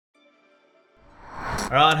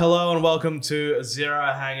All right, hello and welcome to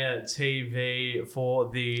Zero Hanger TV for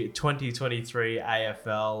the 2023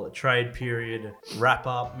 AFL trade period wrap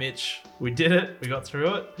up. Mitch, we did it. We got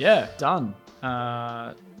through it. Yeah, done.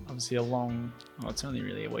 Obviously it's only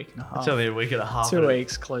really a week and a half. It's only a week and a half. 2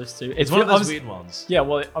 weeks close to. It's one of those weird ones. Yeah,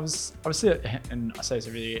 well, obviously, and I say this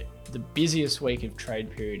every year, the busiest week of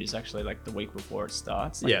trade period is actually like the week before it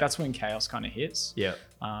starts. Like, that's when chaos kind of hits. Yeah.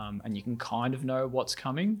 And you can kind of know what's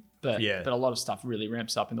coming. But Yeah. a lot of stuff really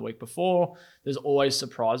ramps up in the week before. There's always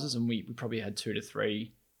surprises, and we probably had 2 to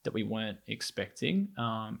 3 that we weren't expecting,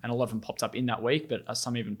 and a lot of them popped up in that week. But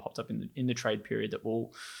some even popped up in the trade period that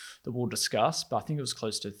we'll discuss. But I think it was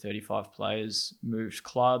close to 35 players moved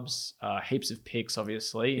clubs, heaps of picks,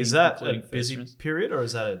 obviously. Is that a busy period, or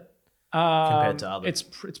is that compared to others?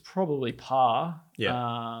 It's probably par.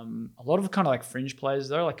 Yeah. A lot of kind of like fringe players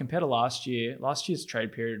though, like compared to last year's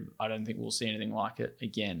trade period, I don't think we'll see anything like it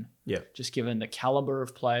again. Yeah. Just given the caliber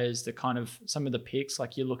of players, the kind of some of the picks,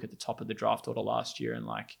 like you look at the top of the draft order last year and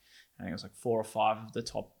like, I think it was like 4 or 5 of the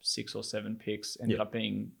top 6 or 7 picks ended up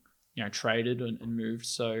being, traded and moved.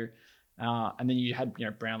 So, and then you had,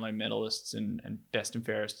 Brownlow medalists and best and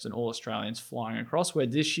fairest and all Australians flying across, where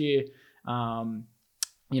this year, probably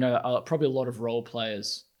a lot of role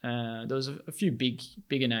players. There was a few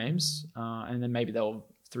bigger names, and then maybe they were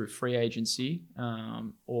through free agency,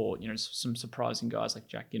 or some surprising guys like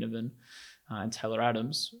Jack Ginnivan and Taylor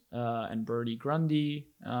Adams and Brodie Grundy.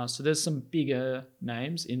 So there's some bigger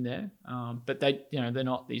names in there, but they're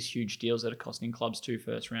not these huge deals that are costing clubs 2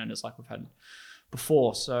 first rounders like we've had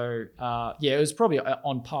before. So it was probably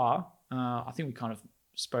on par. I think we kind of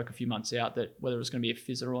spoke a few months out that whether it was going to be a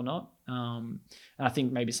fizzer or not. And I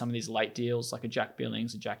think maybe some of these late deals like a Jack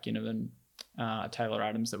Billings, a Jack Ginnivan, a Taylor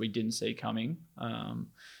Adams that we didn't see coming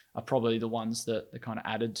are probably the ones that kind of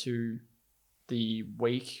added to the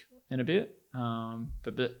week in a bit.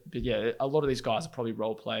 But yeah, a lot of these guys are probably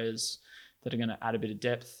role players that are going to add a bit of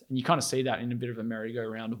depth. And you kind of see that in a bit of a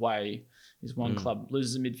merry-go-round way. Is one club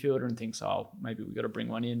loses a midfielder and thinks, oh, maybe we've got to bring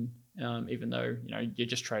one in, even though, you're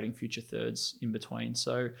just trading future thirds in between.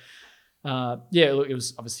 So, look, it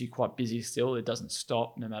was obviously quite busy still. It doesn't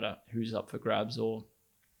stop no matter who's up for grabs or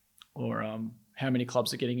how many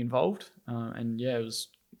clubs are getting involved.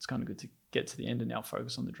 It's kind of good to get to the end and now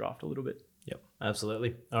focus on the draft a little bit. Yep,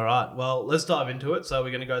 absolutely. All right, well, let's dive into it. So we're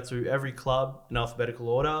going to go through every club in alphabetical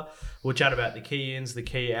order. We'll chat about the key ins, the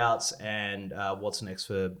key outs, and what's next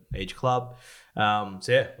for each club.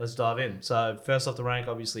 Let's dive in. So first off the rank,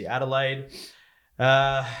 obviously Adelaide.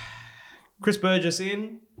 Chris Burgess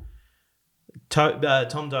in. Tom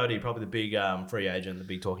Doty, probably the big free agent, the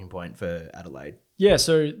big talking point for Adelaide. Yeah,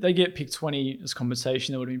 so they get pick 20 as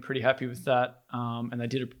compensation. They would have been pretty happy with that. And they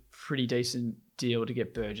did a pretty decent deal to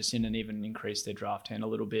get Burgess in and even increase their draft hand a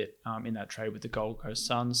little bit in that trade with the Gold Coast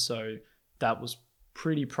Suns. So that was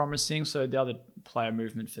pretty promising. So the other player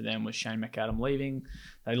movement for them was Shane McAdam leaving.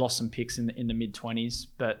 They lost some picks in the mid-20s,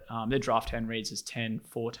 but their draft hand reads as 10,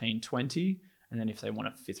 14, 20. And then if they want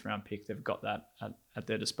a 5th round pick, they've got that at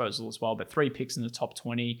their disposal as well. But 3 picks in the top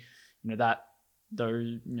 20,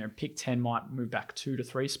 pick 10 might move back 2 to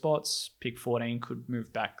 3 spots. Pick 14 could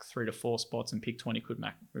move back 3 to 4 spots, and pick 20 could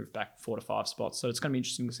move back 4 to 5 spots. So it's going to be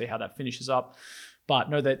interesting to see how that finishes up. But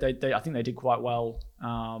no, they I think they did quite well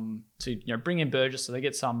to bring in Burgess, so they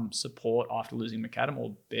get some support after losing McAdam,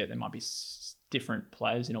 albeit there might be different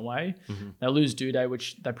players in a way. Mm-hmm. They lose Duday,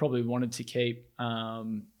 which they probably wanted to keep,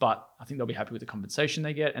 but I think they'll be happy with the compensation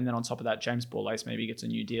they get. And then on top of that, James Borlase maybe gets a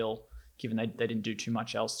new deal, given they didn't do too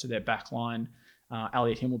much else to their back line.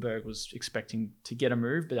 Elliot Himmelberg was expecting to get a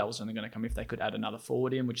move, but that was only going to come if they could add another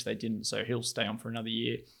forward in, which they didn't. So he'll stay on for another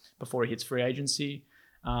year before he hits free agency.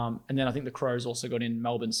 And then I think the Crows also got in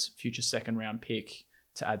Melbourne's future 2nd round pick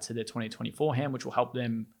to add to their 2024 hand, which will help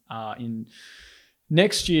them in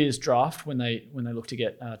next year's draft when they look to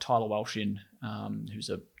get Tyler Welsh in, who's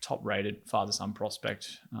a top-rated father-son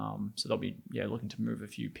prospect. So they'll be looking to move a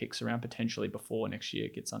few picks around potentially before next year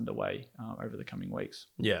gets underway over the coming weeks.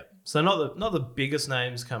 Yeah, so not the biggest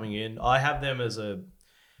names coming in. I have them as a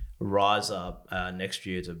rise up next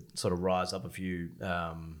year to sort of rise up a few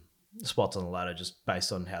spots on the ladder just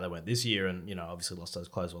based on how they went this year, and obviously lost those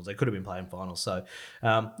close ones. They could have been playing finals. So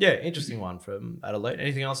interesting one from Adelaide.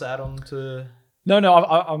 Anything else to add on to? No,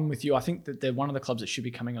 I'm with you. I think that they're one of the clubs that should be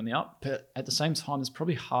coming on the up. But at the same time, there's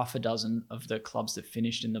probably half a dozen of the clubs that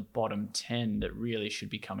finished in the bottom 10 that really should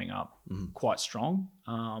be coming up quite strong,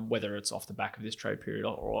 whether it's off the back of this trade period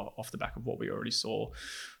or off the back of what we already saw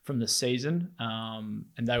from the season. And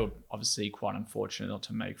they were obviously quite unfortunate not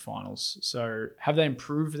to make finals. So have they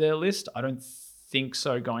improved their list? I don't think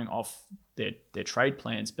so going off their trade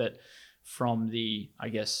plans, but from the, I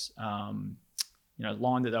guess,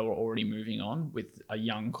 line that they were already moving on with a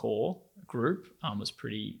young core group was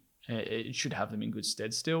pretty. It should have them in good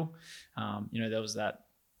stead still. There was that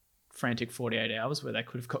frantic 48 hours where they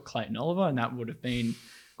could have got Clayton Oliver, and that would have been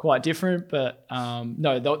quite different. But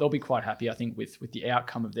no, they'll be quite happy, I think, with the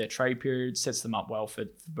outcome of their trade period. Sets them up well for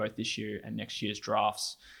both this year and next year's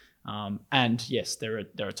drafts. And yes, they're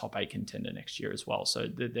a top 8 contender next year as well. So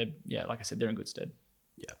they're like I said, they're in good stead.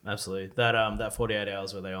 Yeah, absolutely. That 48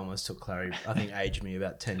 hours where they almost took Clary, I think, aged me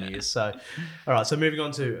about 10 years. So, all right. So moving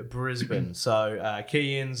on to Brisbane. So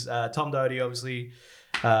key-ins, Tom Doty, obviously,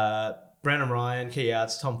 Brandon Ryan, key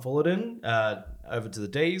outs, Tom Fullerton, over to the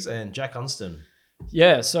Ds, and Jack Unston.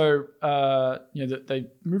 Yeah, so they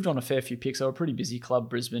moved on a fair few picks. They were a pretty busy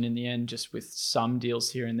club, Brisbane, in the end, just with some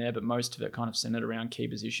deals here and there, but most of it kind of centered around key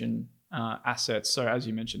position assets. So as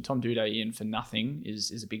you mentioned, Tom Doody in for nothing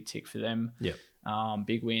is a big tick for them. Yeah.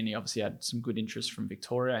 Big win. He obviously had some good interest from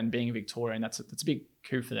Victoria, and being a Victorian, that's a big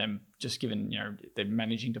coup for them. Just given they're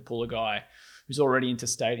managing to pull a guy who's already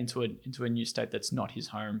interstate into a new state that's not his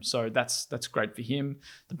home. So that's great for him.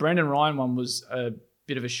 The Brandon Ryan one was a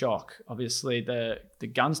bit of a shock. Obviously, the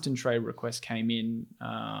Gunston trade request came in,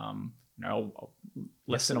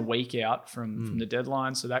 less than a week out from the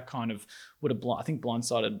deadline. So that kind of would have, I think,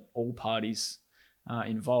 blindsided all parties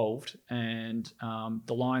involved. And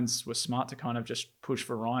the Lions were smart to kind of just push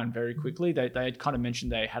for Ryan very quickly. They had kind of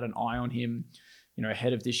mentioned they had an eye on him,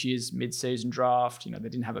 ahead of this year's mid-season draft. They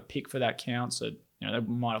didn't have a pick for that count, so they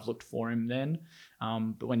might have looked for him then.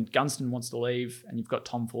 But when Gunston wants to leave and you've got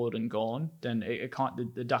Tom Fullerton gone, then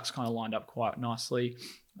the Ducks kind of lined up quite nicely.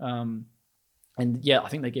 And yeah, I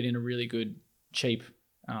think they get in a really good, cheap,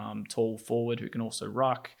 tall forward who can also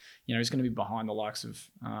ruck. He's going to be behind the likes of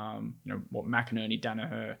McInerney,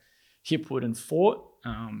 Danaher, Hipwood, and Fort.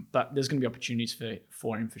 But there's going to be opportunities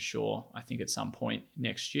for him for sure, I think, at some point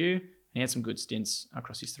next year. He had some good stints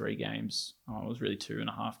across his 3 games. It was really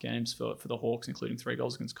 2.5 games for the Hawks, including 3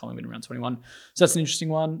 goals against Collingwood in round 21. So that's an interesting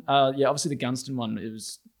one. Obviously the Gunston one,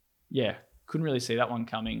 couldn't really see that one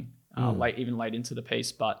coming late into the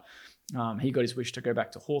piece, but he got his wish to go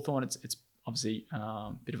back to Hawthorn. It's obviously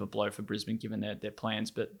a bit of a blow for Brisbane given their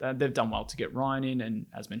plans, but they've done well to get Ryan in, and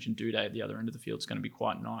as mentioned, Duday at the other end of the field is going to be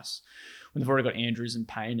quite nice. When they've already got Andrews and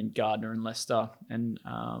Payne and Gardner and Lester, and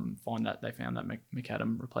they found that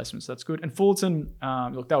McAdam replacement, so that's good. And Fullerton,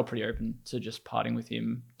 look, they were pretty open to just parting with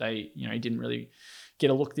him. He didn't really get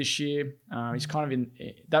a look this year. He's kind of in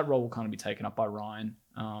that role will kind of be taken up by Ryan,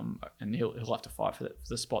 and he'll have to fight for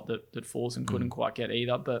the spot that Fullerton couldn't quite get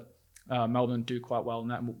either, but. Melbourne do quite well in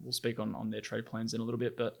that, and we'll speak on their trade plans in a little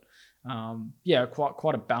bit. But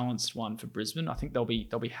quite a balanced one for Brisbane. I think they'll be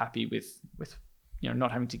happy with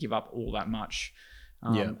not having to give up all that much,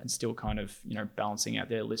 and still kind of balancing out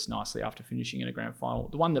their list nicely after finishing in a grand final.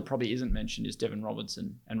 The one that probably isn't mentioned is Devon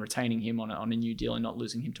Robertson, and retaining him on a new deal and not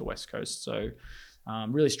losing him to West Coast. So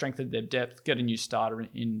really strengthened their depth. Get a new starter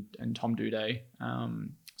in Tom Doody.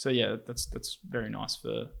 That's very nice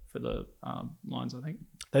for the Lions, I think.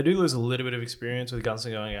 They do lose a little bit of experience with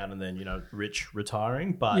Gunston going out and then, Rich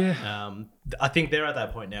retiring. But I think they're at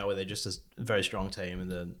that point now where they're just a very strong team and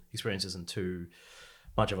the experience isn't too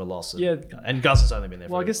much of a loss. And Gunston's only been there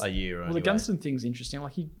for a year. Well, the Gunston thing's interesting.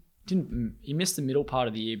 Like he missed the middle part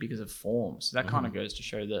of the year because of form. So that kind of goes to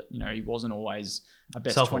show that, he wasn't always a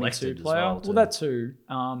best 22 player. Well, that too.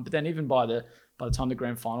 But then even by the time the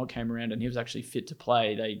grand final came around and he was actually fit to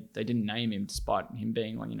play, they didn't name him despite him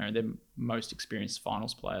being their most experienced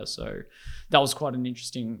finals player. So that was quite an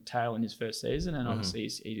interesting tale in his first season. And obviously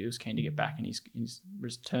he was keen to get back and he's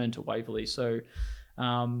returned to Waverley. So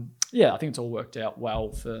I think it's all worked out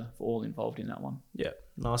well for all involved in that one. Yeah.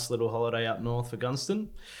 Nice little holiday up north for Gunston.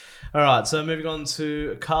 All right, so moving on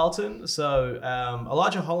to Carlton. So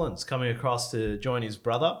Elijah Holland's coming across to join his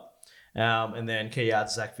brother. And then key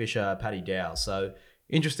outs, Zach Fisher, Paddy Dow. So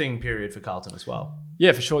interesting period for Carlton as well.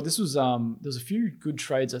 Yeah, for sure. This was there's a few good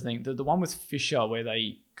trades, I think. The one with Fisher where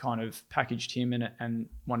they kind of packaged him and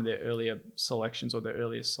one of their earlier selections or their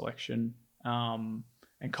earliest selection, and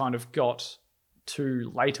kind of got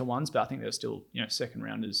 2 later ones, but I think they're still second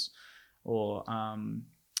rounders. Or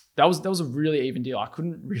that was a really even deal. I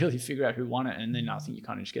couldn't really figure out who won it, and then I think you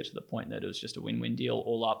kind of just get to the point that it was just a win-win deal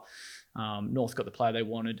all up. North got the player they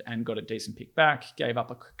wanted and got a decent pick back, gave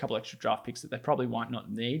up a couple extra draft picks that they probably might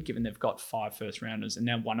not need given they've got 5 first rounders and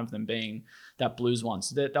now one of them being that Blues one.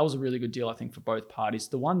 So that was a really good deal, I think, for both parties.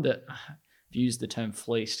 The one that used the term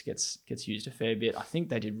fleeced gets used a fair bit. I think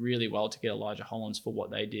they did really well to get Elijah Hollands for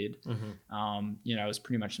what they did. It was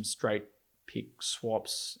pretty much some straight pick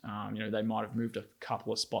swaps. They might have moved a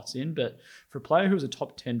couple of spots in, but for a player who was a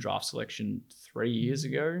top 10 draft selection 3 years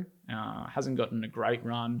ago, hasn't gotten a great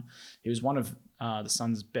run. He was one of the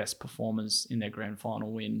Suns' best performers in their grand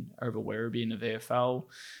final win over Werribee in the VFL.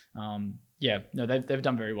 They've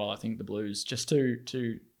done very well. I think the Blues they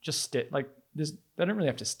don't really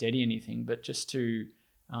have to steady anything, but just to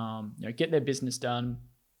get their business done.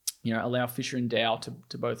 Allow Fisher and Dow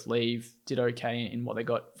to both leave, did okay in what they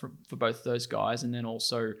got for both of those guys, and then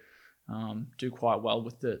also do quite well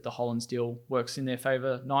with the Hollands deal. Works in their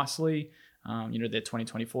favour nicely. Their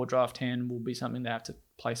 2024 draft hand will be something they have to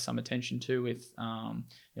place some attention to with Liam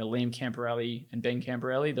Camperelli and Ben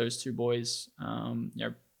Camperelli. Those two boys,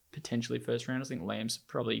 potentially first rounders. I think Liam's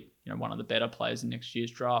probably one of the better players in next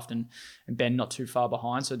year's draft, and Ben not too far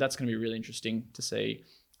behind. So that's going to be really interesting to see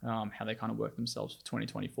how they kind of work themselves for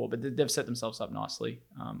 2024. But they've set themselves up nicely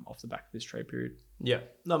off the back of this trade period. Yeah,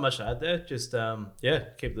 not much to add there. Just,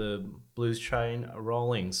 keep the Blues train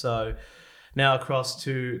rolling. So now across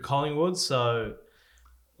to Collingwood. So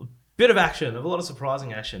a bit of action, a lot of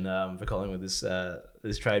surprising action for Collingwood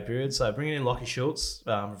this trade period. So bringing in Lachie Schultz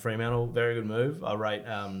from Fremantle, very good move. I rate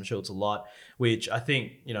Schultz a lot, which I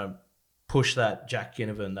think, pushed that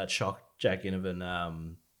shock Jack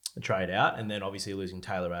Ginnivan trade out, and then obviously losing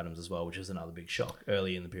Taylor Adams as well, which is another big shock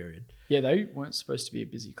early in the period. Yeah, they weren't supposed to be a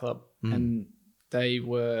busy club, and they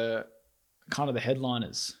were kind of the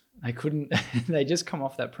headliners. They couldn't. They just come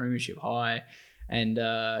off that premiership high, and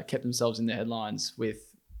kept themselves in the headlines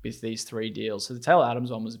with these 3 deals. So the Taylor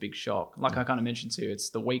Adams one was a big shock. Like I kind of mentioned too, it's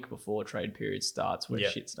the week before trade period starts where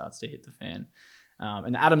shit starts to hit the fan.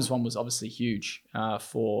 And the Adams one was obviously huge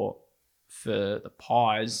for the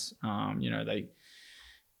Pies. They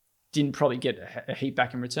didn't probably get a heap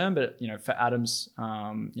back in return, but for Adams,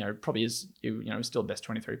 probably is still the best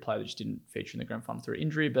 23 player that just didn't feature in the grand final through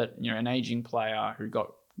injury, but an aging player who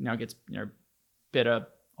now gets better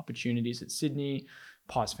opportunities at Sydney.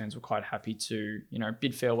 Pies fans were quite happy to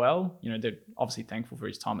bid farewell. They're obviously thankful for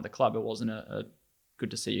his time at the club. It wasn't a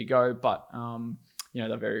good to see you go, but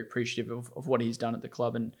they're very appreciative of what he's done at the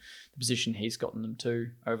club and the position he's gotten them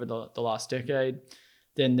to over the last decade.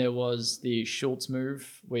 Then there was the Schultz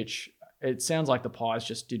move, which it sounds like the Pies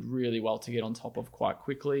just did really well to get on top of quite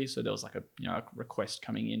quickly. So there was like a request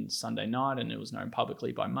coming in Sunday night, and it was known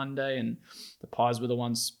publicly by Monday, and the Pies were the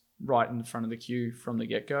ones right in the front of the queue from the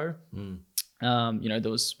get-go.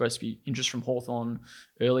 There was supposed to be interest from Hawthorn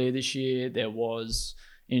earlier this year. There was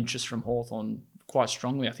interest from Hawthorn quite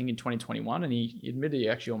strongly, I think, in 2021, and he admitted he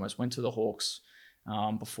actually almost went to the Hawks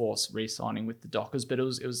before re-signing with the Dockers, but it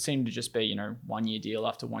was seemed to just be 1 year deal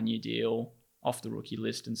after 1 year deal off the rookie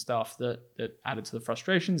list and stuff that added to the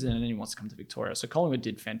frustrations, and then he wants to come to Victoria. So Collingwood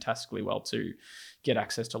did fantastically well to get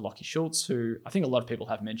access to Lachie Schultz, who I think a lot of people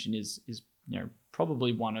have mentioned is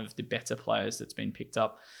probably one of the better players that's been picked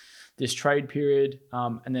up this trade period.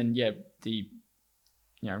 And then the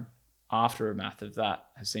aftermath of that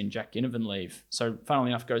has seen Jack Ginnivan leave. So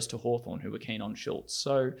funnily enough, goes to Hawthorn, who were keen on Schultz.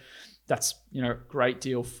 So that's great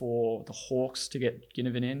deal for the Hawks to get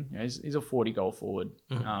Ginnivan in. He's a 40-goal forward.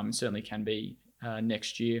 Certainly can be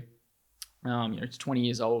next year. He's 20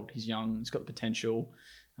 years old. He's young. He's got the potential.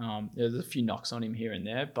 There's a few knocks on him here and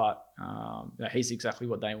there, but he's exactly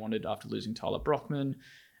what they wanted after losing Tyler Brockman.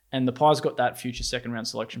 And the Pies got that future second-round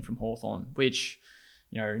selection from Hawthorn, which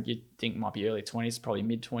you'd think might be early 20s, probably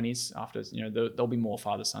mid-20s after, there'll be more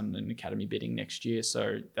father-son and academy bidding next year.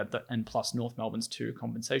 So and plus North Melbourne's 2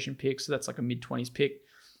 compensation picks. So that's like a mid-20s pick.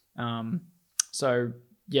 Collingwood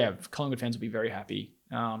fans will be very happy.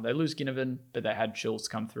 They lose Ginnivan, but they had Schultz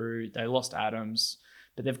come through. They lost Adams,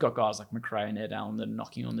 but they've got guys like McRae and Ed Allen that are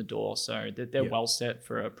knocking on the door. So they're well set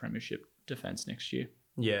for a premiership defence next year.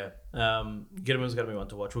 Yeah. Ginnivan's going to be one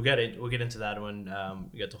to watch. We'll get into that when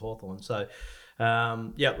we get to Hawthorn. So,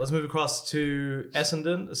 let's move across to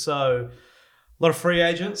Essendon. So, a lot of free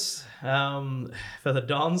agents for the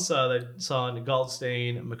Dons. So, they signed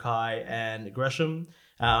Goldstein, Mackay, and Gresham.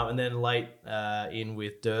 And then late in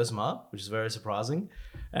with Dersma, which is very surprising.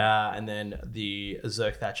 And then the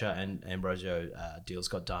Zerk Thatcher and Ambrosio deals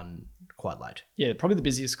got done quite late. Yeah, probably the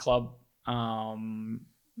busiest club.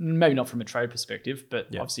 Maybe not from a trade perspective, but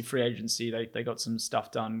obviously free agency, they got some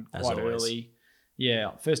stuff done quite early.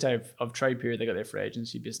 Yeah, first day of trade period, they got their free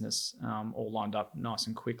agency business all lined up nice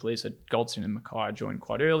and quickly. So Goldstein and Mackay joined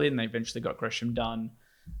quite early, and they eventually got Gresham done.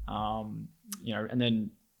 And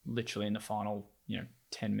then literally in the final,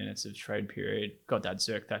 10 minutes of trade period, got that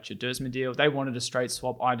Zerk Thatcher Dersma deal. They wanted a straight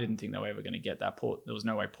swap. I didn't think they were ever going to get that. There was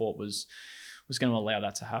no way Port was going to allow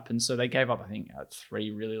that to happen. So they gave up, I think,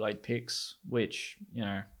 3 really late picks, which,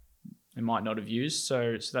 and might not have used.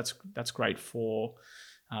 So that's great for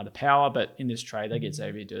the power. But in this trade, they get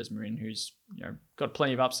Xavier Dersma in, who's got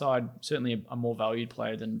plenty of upside. Certainly a more valued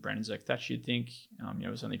player than Brandon Zerk-Thatch, you'd think.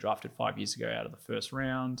 Was only drafted 5 years ago out of the first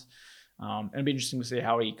round. And it'd be interesting to see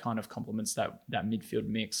how he kind of complements that midfield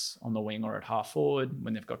mix on the wing or at half forward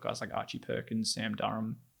when they've got guys like Archie Perkins, Sam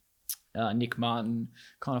Durham, Nick Martin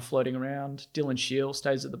kind of floating around. Dylan Shield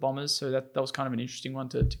stays at the Bombers, so that was kind of an interesting one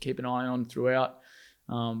to keep an eye on throughout.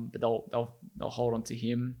 But they'll hold on to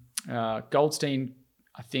him. Goldstein,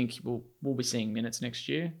 I think we'll be seeing minutes next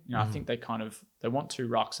year. I think they want 2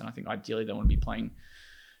 rucks, and I think ideally they want to be playing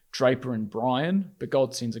Draper and Bryan. But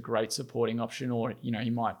Goldstein's a great supporting option, or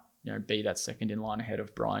he might be that second in line ahead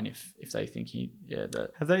of Bryan if they think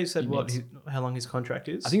have they said how long his contract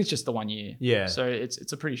is? I think it's just the 1 year. Yeah. So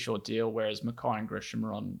it's a pretty short deal, whereas Mackay and Gresham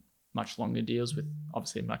are on much longer deals with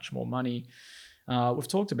obviously much more money. We've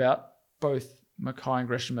talked about both Mackay and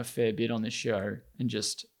Gresham a fair bit on this show, and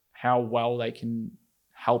just how well they can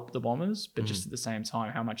help the Bombers, but just at the same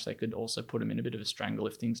time, how much they could also put them in a bit of a strangle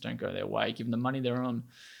if things don't go their way, given the money they're on.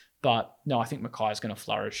 But no, I think Mackay is going to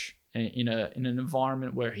flourish in an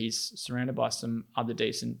environment where he's surrounded by some other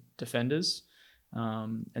decent defenders.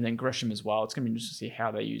 And then Gresham as well. It's going to be interesting to see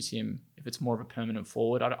how they use him. If it's more of a permanent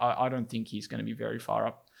forward, I don't think he's going to be very far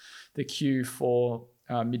up the queue for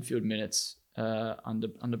midfield minutes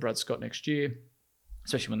under Brad Scott next year,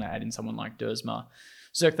 especially when they add in someone like Dersma.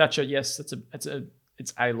 Zerk-Thatcher, yes,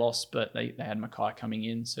 it's a loss, but they had Mackay coming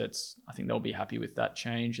in, so I think they'll be happy with that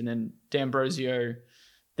change. And then D'Ambrosio,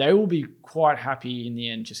 they will be quite happy in the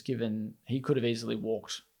end, just given he could have easily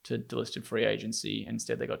walked to delisted free agency.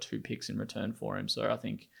 Instead, they got 2 picks in return for him. So I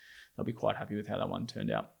think they'll be quite happy with how that one turned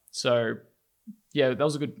out. So yeah, that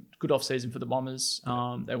was a good off season for the Bombers.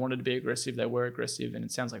 They wanted to be aggressive. They were aggressive, and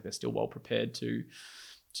it sounds like they're still well prepared to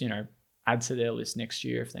add to their list next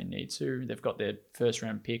year if they need to. They've got their first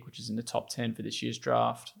round pick, which is in the top 10 for this year's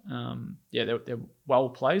draft. They're well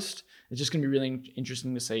placed. It's just going to be really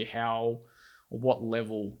interesting to see what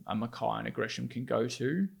level a Mackay and a Gresham can go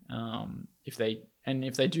to. If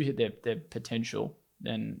they do hit their potential,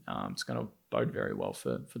 then it's going to bode very well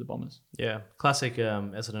for the Bombers. Yeah, classic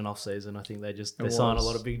Essendon off season. I think they sign a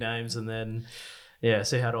lot of big names and then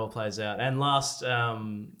see how it all plays out. And last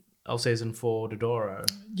off season for Dodoro.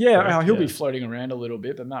 Yeah, he'll be floating around a little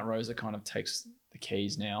bit, but Matt Rosa kind of takes the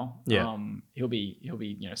keys now. Yeah. He'll be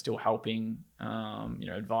still helping,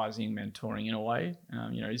 advising, mentoring in a way.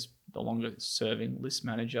 He's the longest serving list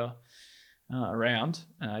manager around.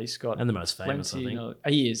 He's got and the most famous, plenty, I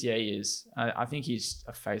think. He is. I think he's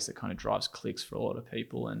a face that kind of drives clicks for a lot of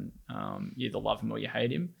people, and you either love him or you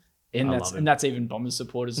hate him. And that's even Bombers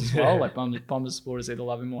supporters as well. Like Bombers supporters either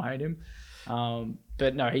love him or hate him.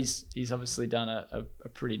 But no, he's obviously done a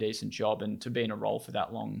pretty decent job, and to be in a role for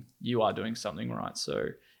that long, you are doing something right. So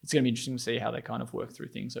it's going to be interesting to see how they kind of work through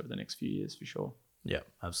things over the next few years for sure. Yeah,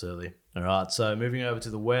 absolutely. All right, so moving over to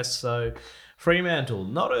the West. So Fremantle,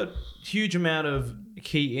 not a huge amount of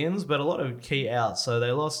key ins, but a lot of key outs. So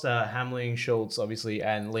they lost Hamling, Schultz, obviously,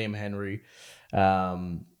 and Liam Henry,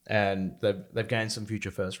 and they've gained some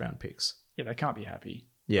future first round picks. Yeah, they can't be happy.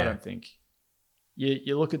 Yeah. I don't think.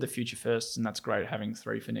 You look at the future firsts, and that's great having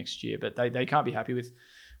 3 for next year, but they can't be happy with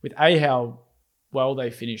how well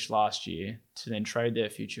they finished last year to then trade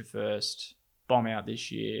their future first, bomb out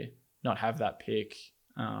this year, not have that pick,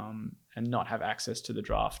 and not have access to the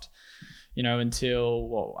draft,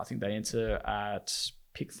 until, I think they enter at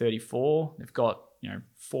pick 34. They've got,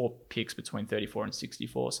 4 picks between 34 and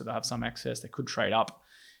 64, so they'll have some access. They could trade up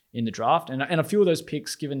in the draft. And a few of those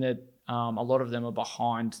picks, given that a lot of them are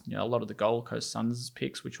behind, a lot of the Gold Coast Suns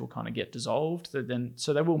picks, which will kind of get dissolved,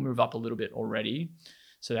 so they will move up a little bit already.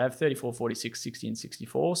 So they have 34, 46, 60, and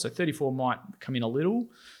 64. So 34 might come in a little,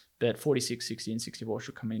 but 46, 60, and 64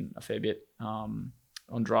 should come in a fair bit on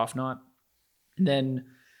draft night. And then,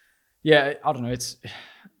 I don't know.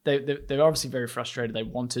 They're obviously very frustrated. They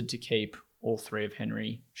wanted to keep all 3 of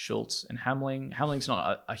Henry, Schultz, and Hamling. Hamling's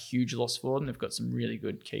not a huge loss for them. They've got some really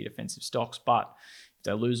good key defensive stocks, but if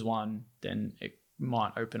they lose one, then it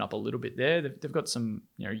might open up a little bit there. They've got some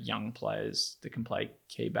young players that can play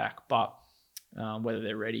key back, but whether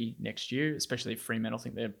they're ready next year, especially if Fremantle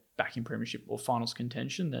think they're back in premiership or finals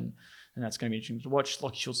contention, then that's going to be interesting to watch.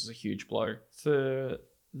 Lockie Schultz is a huge blow for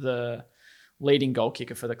the leading goal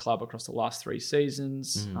kicker for the club across the last 3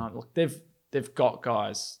 seasons. Look, they've got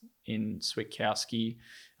guys in Switkowski.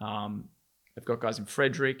 They've got guys in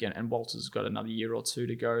Frederick, and Walter's got another year or 2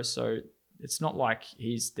 to go. So it's not like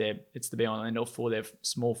it's the be-all and end-all for their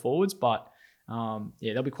small forwards, but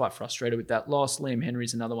they'll be quite frustrated with that loss. Liam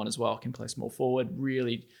Henry's another one as well, can play small forward.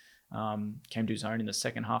 Really came to his own in the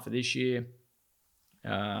second half of this year.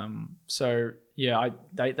 So yeah,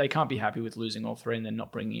 they can't be happy with losing all three and then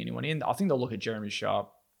not bringing anyone in. I think they'll look at Jeremy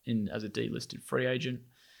Sharp as a delisted free agent.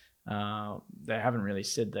 They haven't really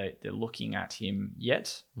said they're looking at him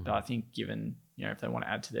yet, but I think given, if they want to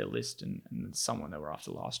add to their list and someone they were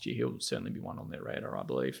after last year, he'll certainly be one on their radar, I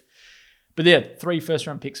believe. But yeah, 3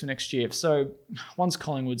 first-round picks for next year. So one's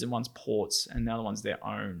Collingwood's and one's Port's, and the other one's their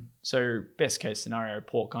own. So best case scenario,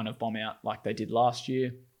 Port kind of bomb out like they did last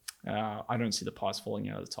year. I don't see the Pies falling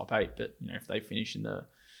out of the top 8, but if they finish in the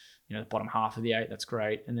the bottom half of the 8, that's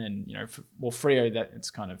great. And then Freo, that it's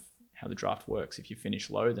kind of how the draft works. If you finish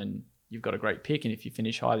low, then you've got a great pick, and if you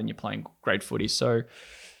finish high, then you're playing great footy. So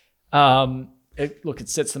it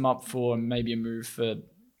sets them up for maybe a move for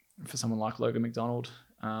someone like Logan McDonald.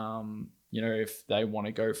 If they want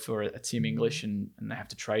to go for a Tim English and they have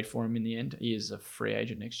to trade for him in the end, he is a free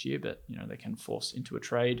agent next year, but they can force into a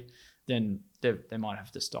trade, then they might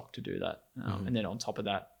have the stock to do that. And then on top of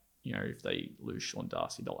that, if they lose Sean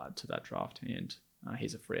Darcy, they'll add to that draft, and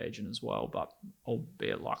he's a free agent as well, but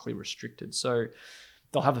albeit likely restricted. So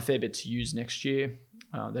they'll have a fair bit to use next year.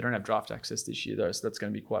 They don't have draft access this year though, so that's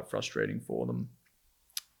going to be quite frustrating for them.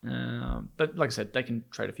 But like I said, they can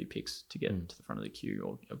trade a few picks to get to the front of the queue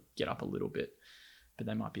or get up a little bit, but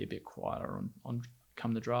they might be a bit quieter on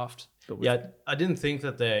come the draft. But I didn't think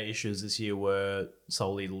that their issues this year were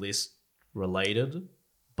solely list related,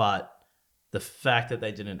 but the fact that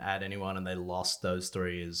they didn't add anyone and they lost those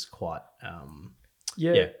 3 is quite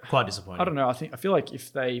quite disappointing. I don't know. I feel like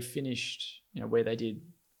if they finished where they did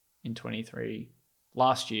in 23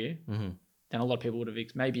 last year, then a lot of people would have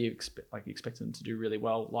expected them to do really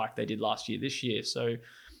well like they did last year this year. So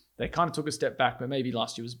they kind of took a step back, but maybe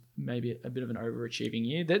last year was maybe a bit of an overachieving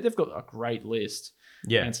year. They've got a great list.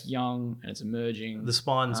 Yeah. And it's young and it's emerging. The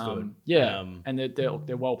spine's good. Yeah. And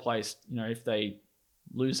they're well placed. If they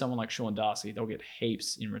lose someone like Sean Darcy, they'll get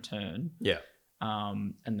heaps in return. Yeah.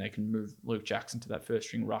 And they can move Luke Jackson to that first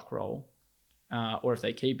string ruck role. Or if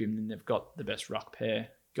they keep him, then they've got the best ruck pair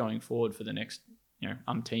going forward for the next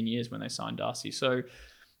umpteen years when they sign Darcy. So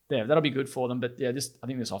yeah, that'll be good for them. But yeah, I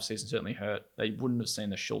think this offseason certainly hurt. They wouldn't have seen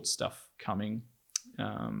the Schultz stuff coming.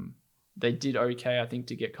 They did okay, I think,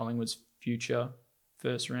 to get Collingwood's future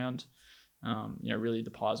first round. Really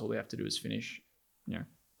the Pies, all they have to do is finish,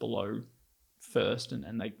 below first,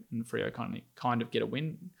 and Freo kind of get a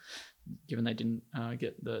win, given they didn't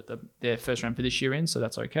get their first round for this year in, so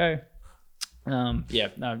that's okay.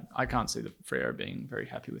 I can't see the Freo being very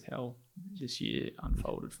happy with how this year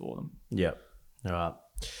unfolded for them. Yeah. All right.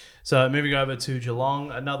 So moving over to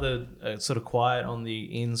Geelong, another sort of quiet on the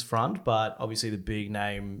ins front, but obviously the big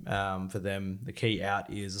name for them, the key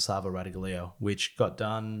out is Asava Radigaleo, which got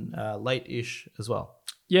done late-ish as well.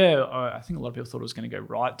 Yeah, I think a lot of people thought it was going to go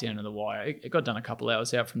right down to the wire. It got done a couple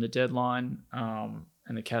hours out from the deadline, and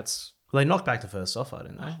the Cats... Well, they knocked back the first offer,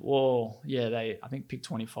 didn't they? Well, yeah, I think pick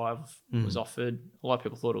 25 was offered. A lot of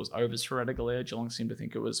people thought it was overs for Radigaleo. Geelong seemed to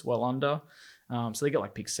think it was well under. So they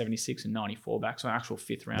got pick 76 and 94 back, so an actual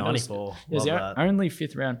fifth round. 94. It was the only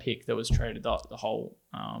fifth round pick that was traded the whole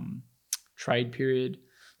trade period.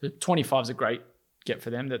 The 25 is a great get for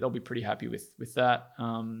them. They'll be pretty happy with that.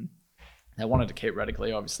 They wanted to keep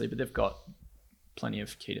Radigaleo, obviously, but they've got plenty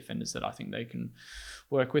of key defenders that I think they can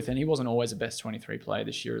work with. And he wasn't always a best 23 player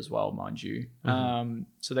this year as well, mind you.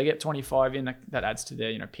 So they get 25 in. That adds to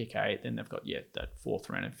their pick 8. Then they've got that fourth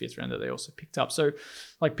round and fifth round that they also picked up. So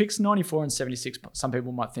picks 94 and 76, some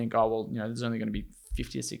people might think, there's only going to be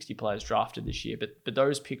 50 or 60 players drafted this year. But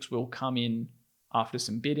those picks will come in after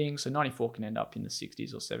some bidding. So 94 can end up in the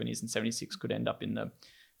 60s or 70s, and 76 could end up in the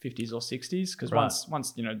 50s or 60s, because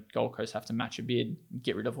once Gold Coast have to match a bid,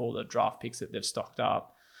 get rid of all the draft picks that they've stocked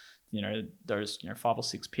up, those 5 or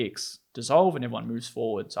 6 picks dissolve and everyone moves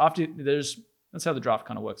forward. So that's how the draft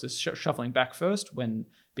kind of works. It's shuffling back first. When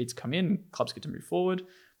bids come in, clubs get to move forward,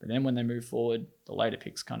 but then when they move forward, the later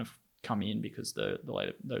picks kind of come in because the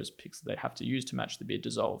later those picks that they have to use to match the bid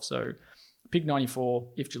dissolve. So pick 94,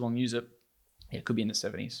 if Geelong use it, it could be in the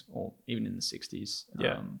 70s or even in the 60s.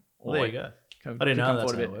 Yeah. There you go. I didn't know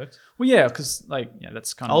that's how it worked. Well, yeah, because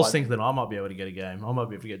that's kind of. I was thinking that I might be able to get a game. I might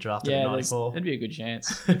be able to get drafted at 94. There'd be a good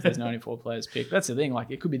chance if there's 94 players picked. That's the thing.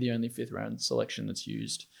 It could be the only fifth round selection that's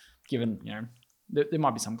used. Given there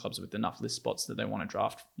might be some clubs with enough list spots that they want to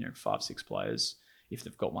draft 5, 6 players if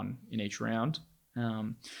they've got one in each round.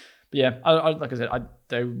 But yeah, like I said,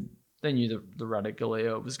 they knew that the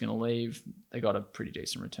Radigaleo was going to leave. They got a pretty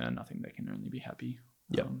decent return. I think they can only be happy.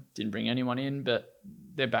 Yeah, didn't bring anyone in, but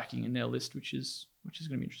they're backing in their list, which is going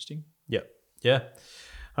to be interesting. Yep. Yeah.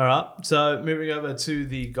 All right. So moving over to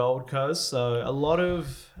the Gold Coast. So a lot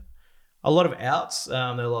of A lot of outs. They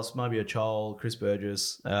lost Mabio Chol, Chris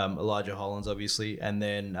Burgess, Elijah Hollins, obviously, and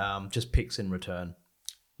then just picks in return.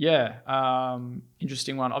 Yeah,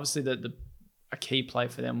 interesting one. Obviously, a key play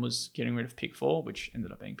for them was getting rid of pick 4, which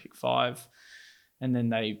ended up being pick 5, and then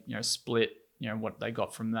they split what they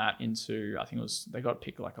got from that into, I think it was, they got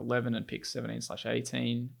pick like 11 and pick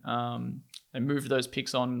 17/18. They moved those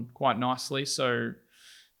picks on quite nicely, so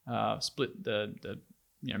split the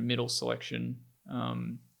middle selection.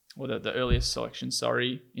 Or the earliest selection,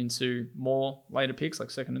 into more later picks,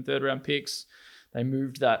 like second and third round picks. They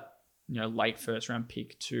moved that, late first round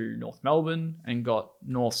pick to North Melbourne and got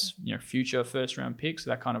North's, future first round pick. So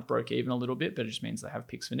that kind of broke even a little bit, but it just means they have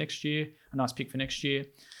picks for next year, a nice pick for next year.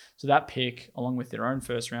 So that pick, along with their own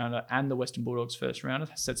first rounder and the Western Bulldogs first rounder,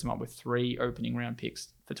 sets them up with 3 opening round picks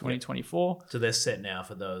for 2024. So they're set now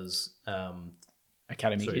for those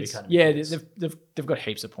academy kids. They've got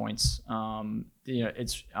heaps of points.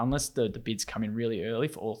 It's unless the bids come in really early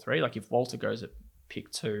for all 3. Like if Walter goes at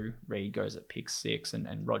pick 2, Reed goes at pick 6,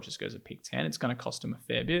 and Rogers goes at pick 10, it's going to cost them a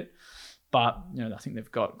fair bit. But I think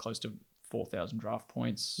they've got close to 4,000 draft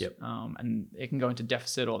points. Yep. And it can go into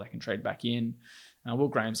deficit or they can trade back in. Will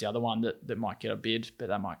Graham's the other one that might get a bid, but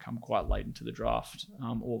that might come quite late into the draft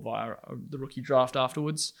or via the rookie draft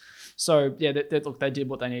afterwards. So, yeah, look, they did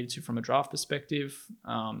what they needed to from a draft perspective.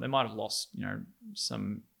 They might have lost,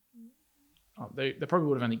 some... They probably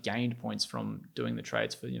would have only gained points from doing the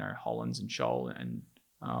trades for, Hollins and Scholl and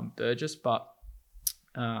Burgess. But,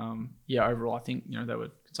 overall, I think, they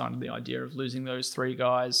were concerned with the idea of losing those 3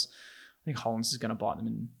 guys. I think Hollins is going to bite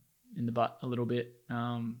them in the butt a little bit.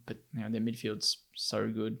 But their midfield's so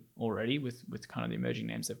good already with kind of the emerging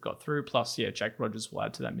names they've got through. Plus, Jake Rogers will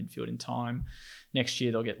add to that midfield in time. Next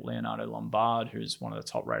year, they'll get Leonardo Lombard, who's one of the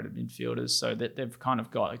top-rated midfielders. So that they've kind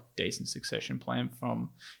of got a decent succession plan and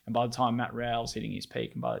by the time Matt Rowell's hitting his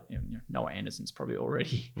peak, and by Noah Anderson's probably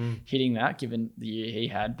already hitting that, given the year he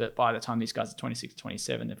had. But by the time these guys are 26,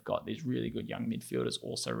 27, they've got these really good young midfielders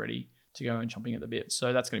also ready to go and chomping at the bit.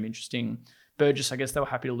 So that's going to be interesting. Burgess, I guess they were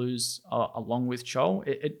happy to lose along with Chol.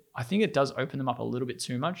 I think it does open them up a little bit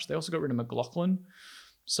too much. They also got rid of McLaughlin.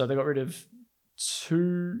 So they got rid of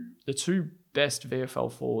the two best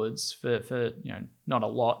VFL forwards for not a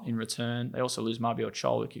lot in return. They also lose Mabio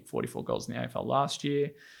Chol, who kicked 44 goals in the AFL last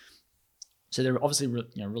year. So they're obviously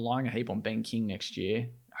relying a heap on Ben King next year,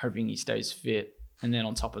 hoping he stays fit. And then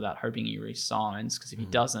on top of that, hoping he re-signs, because if he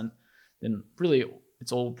doesn't, then really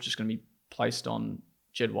it's all just going to be placed on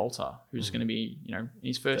Jed Walter, who's going to be, in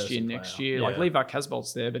his first year next year. Yeah. Like Levi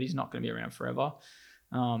Casbolt's there, but he's not going to be around forever.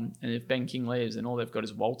 And if Ben King leaves, then all they've got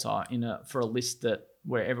is Walter for a list that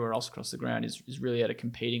where everywhere else across the ground is really at a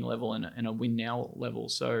competing level and a win now level.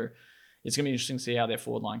 So it's going to be interesting to see how their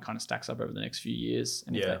forward line kind of stacks up over the next few years.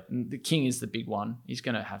 And and the King is the big one. He's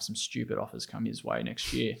going to have some stupid offers come his way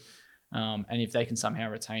next year. And if they can somehow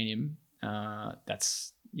retain him, I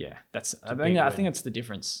think that's the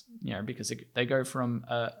difference, because they go from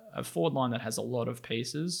a forward line that has a lot of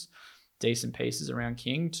pieces, decent pieces around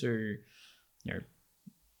King to,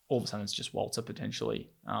 all of a sudden it's just Walter potentially,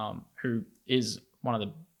 who is one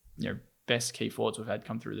of the best key forwards we've had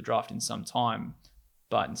come through the draft in some time.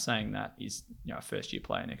 But in saying that, he's a first year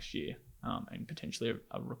player next year, and potentially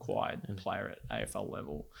a required player at AFL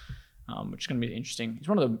level, which is going to be interesting. He's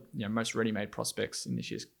one of the most ready-made prospects in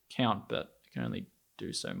this year's count, but you can only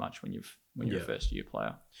do so much when you're a first year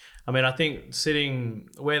player. I mean, I think sitting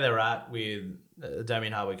where they're at with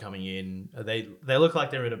Damien Hardwick coming in, they look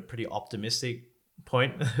like they're at a pretty optimistic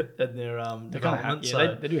point at their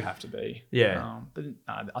development. They do have to be. But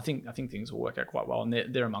I think things will work out quite well, and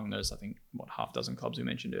they're among those, I think, half dozen clubs we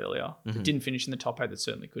mentioned earlier that didn't finish in the top 8 that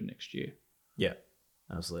certainly could next year. Yeah,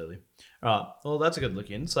 absolutely. All right, well, that's a good look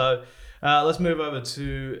in. So let's move over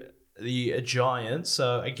to the Giants.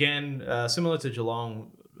 So again, similar to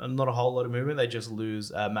Geelong, not a whole lot of movement. They just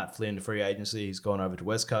lose Matt Flynn to free agency. He's gone over to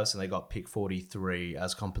West Coast, and they got pick 43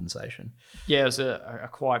 as compensation. Yeah, it was a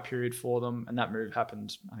quiet period for them, and that move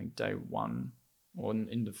happened, I think, day 1 or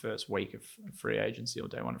in the first week of free agency, or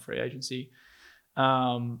day 1 of free agency.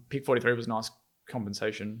 Pick 43 was nice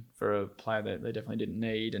compensation for a player that they definitely didn't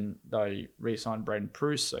need, and they re-signed Braden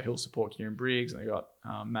Pruce, so he'll support Kieran Briggs, and they got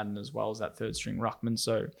Madden as well as that third string ruckman,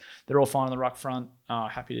 so they're all fine on the ruck front.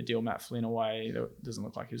 Happy to deal Matt Flynn away. It doesn't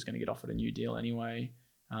look like he was going to get offered a new deal anyway,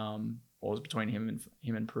 or it was between him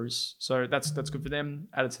and Pruce, so that's good for them.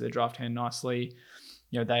 Added to their draft hand nicely.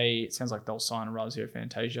 It sounds like they'll sign Orazio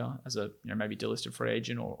Fantasia as a maybe delisted free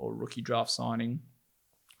agent or rookie draft signing,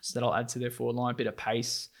 so that'll add to their forward line, a bit of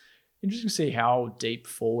pace. Interesting to see how deep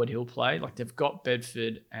forward he'll play. Like, they've got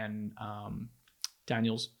Bedford and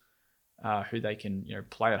Daniels who they can,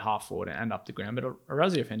 play at half forward and up the ground. But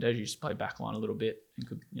Orazio Fantasia used to play backline a little bit and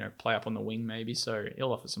could, play up on the wing maybe. So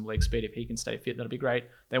he'll offer some leg speed if he can stay fit. That'll be great.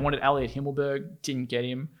 They wanted Elliot Himmelberg, didn't get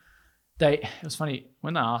him. It was funny,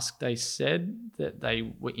 when they asked, they said that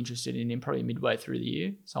they were interested in him probably midway through the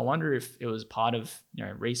year. So I wonder if it was part of,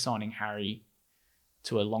 re-signing Harry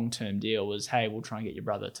to a long-term deal was, hey, we'll try and get your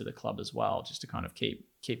brother to the club as well, just to kind of keep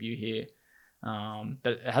you here.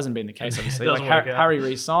 But it hasn't been the case, obviously. Like Harry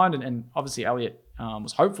re-signed, and obviously Elliot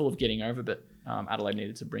was hopeful of getting over, but Adelaide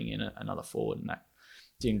needed to bring in another forward, and that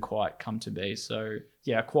didn't quite come to be. So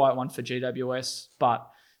yeah, a quiet one for GWS, but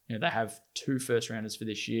they have 2 first-rounders for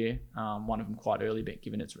this year. One of them quite early, but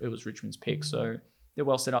given it was Richmond's pick, so they're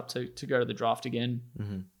well set up to go to the draft again.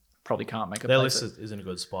 Mm-hmm. Probably can't make a their play list is in a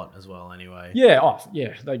good spot as well anyway. Yeah,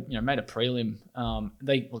 they made a prelim.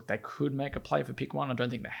 They could make a play for pick 1. I don't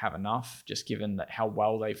think they have enough, just given that how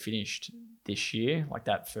well they finished this year. Like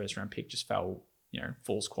that first round pick just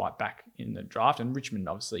falls quite back in the draft, and Richmond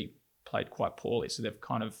obviously played quite poorly, so they've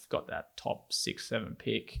kind of got that top 6-7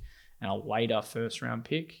 pick and a later first round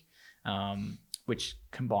pick, which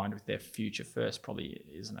combined with their future first probably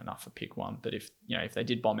isn't enough for pick 1. But if they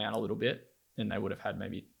did bomb out a little bit, then they would have had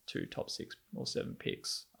maybe 2 top 6 or 7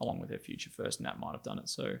 picks along with their future first, and that might have done it.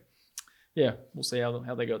 So yeah, we'll see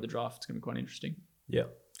how they go at the draft. It's going to be quite interesting. Yeah,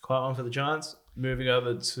 quite one for the Giants. Moving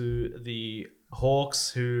over to the Hawks,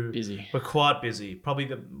 who were quite busy. Probably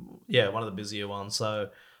one of the busier ones. So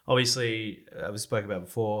obviously, we spoke about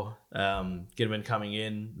before, Ginnivan coming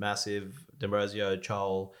in, massive. D'Ambrosio,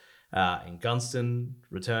 Chol, and Gunston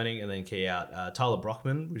returning, and then key out Tyler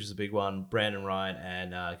Brockman, which is a big one, Brandon Ryan,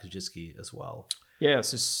 and Kajitsky as well. Yeah,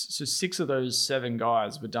 so 6 of those 7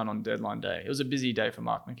 guys were done on deadline day. It was a busy day for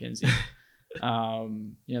Mark McKenzie. They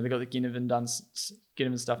got the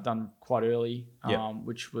Ginnivan stuff done quite early,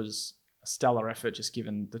 which was a stellar effort just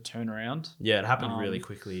given the turnaround. Yeah, it happened really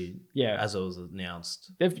quickly. Yeah, as it was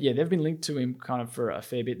announced. They've been linked to him kind of for a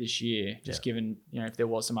fair bit this year, just given if there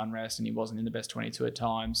was some unrest and he wasn't in the best 22 at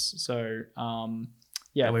times. So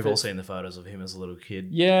and we've all seen the photos of him as a little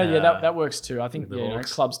kid. That works too. I think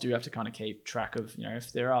clubs do have to kind of keep track of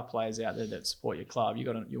if there are players out there that support your club,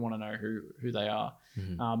 you want to know who they are.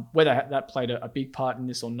 Mm-hmm. Whether that played a big part in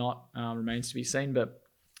this or not remains to be seen. But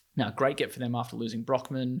great get for them after losing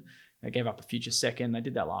Brockman. They gave up a future second. They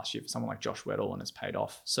did that last year for someone like Josh Weddle, and it's paid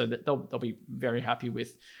off. So that they'll be very happy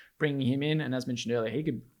with bringing him in. And as mentioned earlier, he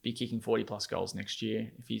could be kicking 40+ goals next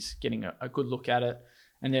year if he's getting a good look at it.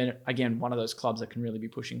 And then again, one of those clubs that can really be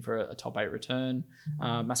pushing for a top 8 return.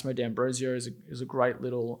 Massimo D'Ambrosio is a great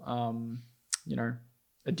little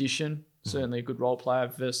addition. Mm-hmm. Certainly a good role player,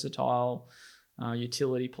 versatile,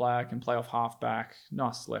 utility player, can play off halfback,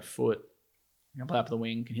 nice left foot, can play up the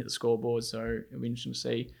wing, can hit the scoreboard. So it'll be interesting to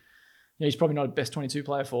see. He's probably not a best 22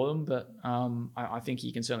 player for them, but I think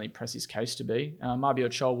he can certainly press his case to be. Marbio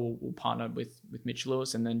Chol will partner with Mitch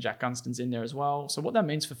Lewis, and then Jack Gunston's in there as well. So what that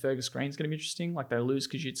means for Fergus Green's going to be interesting. Like they lose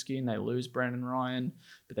Kajitsky and they lose Brandon Ryan,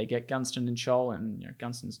 but they get Gunston and Chol, and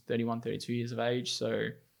Gunston's 31, 32 years of age. So,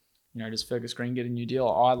 does Fergus Green get a new deal?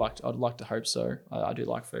 I'd like to hope so. I do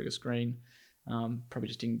like Fergus Green. Probably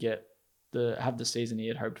just didn't have the season he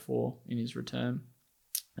had hoped for in his return.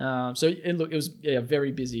 It was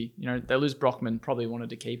very busy. They lose Brockman, probably wanted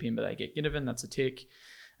to keep him, but they get Ginnivan, that's a tick.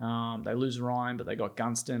 They lose Ryan, but they got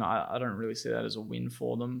Gunston. I don't really see that as a win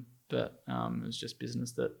for them, but it was just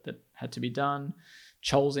business that had to be done.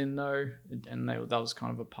 Chol's in though, and that was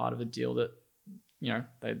kind of a part of a deal that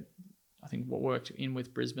I think what worked in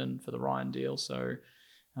with Brisbane for the Ryan deal. So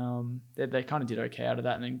they kind of did okay out of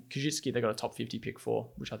that. And then Kajitsky, they got a top 50 pick for,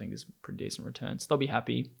 which I think is a pretty decent return. So they'll be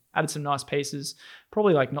happy. Added some nice pieces.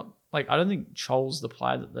 Probably I don't think Chol's the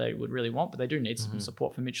player that they would really want, but they do need some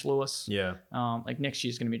support for Mitch Lewis. Yeah. Next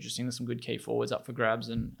year's going to be interesting. There's some good key forwards up for grabs,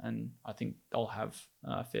 and I think they'll have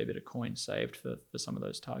a fair bit of coin saved for some of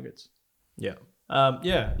those targets. Yeah.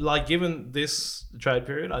 Given this trade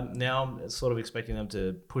period, I'm now sort of expecting them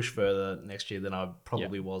to push further next year than I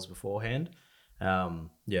probably was beforehand.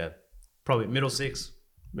 Probably middle six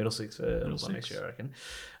next year, I reckon.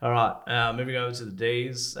 All right, moving over to the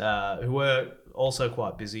Ds, who were also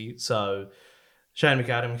quite busy. So Shane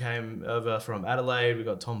McAdam came over from Adelaide. We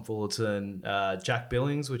got Tom Fullerton, Jack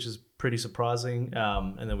Billings, which is pretty surprising.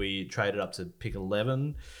 And then we traded up to pick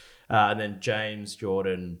 11. And then James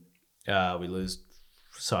Jordan, we lose.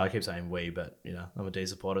 So I keep saying we, but I'm a D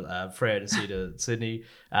supporter. Fred to Sydney,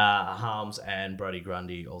 Harms and Brody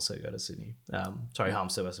Grundy also go to Sydney.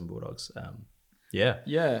 Harms to Western Bulldogs. I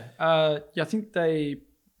think they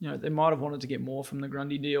might have wanted to get more from the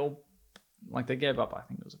Grundy deal. Like they gave up, I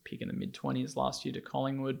think it was a pick in the mid-20s last year to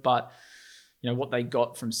Collingwood, but what they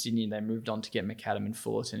got from Sydney, they moved on to get McAdam and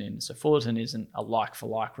Fullerton in. So Fullerton isn't a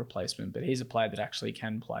like-for-like replacement, but he's a player that actually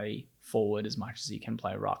can play forward as much as he can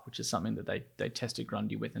play ruck, which is something that they tested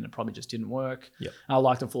Grundy with, and it probably just didn't work. Yep. I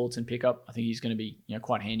like the Fullerton pickup. I think he's going to be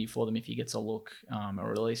quite handy for them if he gets a look,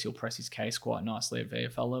 or at least he'll press his case quite nicely at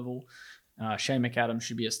VFL level. Shane McAdam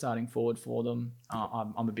should be a starting forward for them.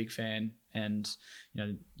 I'm a big fan, and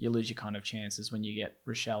you lose your kind of chances when you get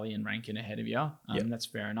Rochelle and Rankin ahead of you. That's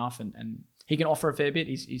fair enough, and he can offer a fair bit.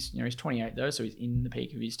 He's 28 though, so he's in the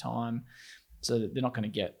peak of his time. So they're not going to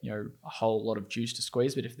get a whole lot of juice to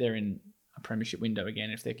squeeze. But if they're in a premiership window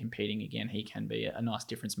again, if they're competing again, he can be a nice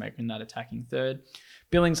difference maker in that attacking third.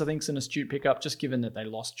 Billings, I think, is an astute pickup, just given that they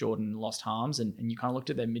lost Jordan and lost Harms, and you kind of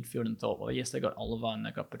looked at their midfield and thought, well, yes, they got Oliver and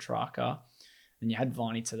they got Petrarca, and you had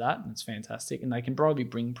Viney to that, and it's fantastic. And they can probably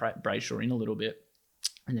bring Brayshaw in a little bit,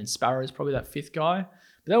 and then Sparrow is probably that fifth guy.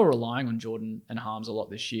 But they were relying on Jordan and Harms a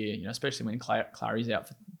lot this year, especially when Clary's out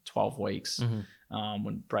for 12 weeks,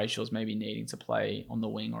 when Brayshaw's maybe needing to play on the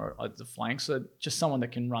wing or at the flank. So just someone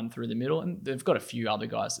that can run through the middle. And they've got a few other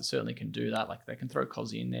guys that certainly can do that. Like they can throw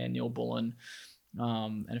Cozzy in there, Neil Bullen,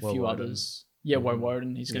 and a few others. Yeah,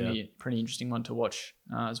 Woden. He's going to be a pretty interesting one to watch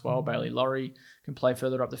as well. Bailey Laurie can play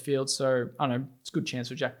further up the field. So, I don't know, it's a good chance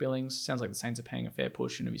for Jack Billings. Sounds like the Saints are paying a fair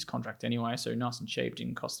portion of his contract anyway. So, nice and cheap.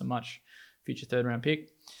 Didn't cost them much. Future third-round pick.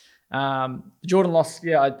 The Jordan loss,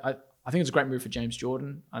 I think it's a great move for James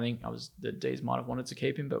Jordan. I think the D's might have wanted to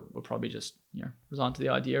keep him, but we're probably just resigned to the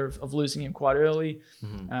idea of losing him quite early.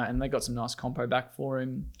 And they got some nice compo back for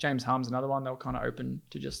him. James Harm's another one. They were kind of open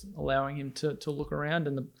to just allowing him to look around,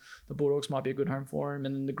 and the Bulldogs might be a good home for him.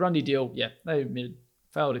 And then the Grundy deal, they admitted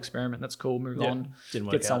failed experiment. That's cool. Move on.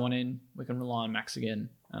 Get someone in. We can rely on Max again.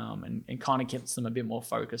 And kind of gets them a bit more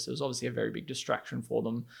focused. It was obviously a very big distraction for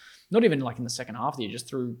them. Not even like in the second half of the year, just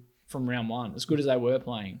through from round one, as good as they were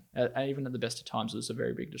playing, even at the best of times, it was a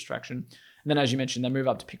very big distraction. And then, as you mentioned, they move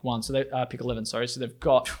up to pick 1, so they pick 11. Sorry, so they've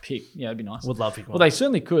got pick. Yeah, it'd be nice. Would love pick 1. Well, they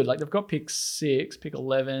certainly could. Like they've got pick 6, pick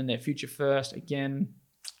 11, their future first. Again,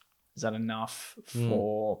 is that enough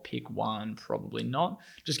for pick 1? Probably not.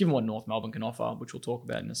 Just given what North Melbourne can offer, which we'll talk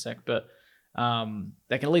about in a sec, but.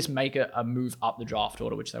 They can at least make a move up the draft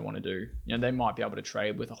order, which they want to do. They might be able to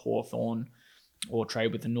trade with a Hawthorn or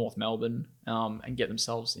trade with the North Melbourne and get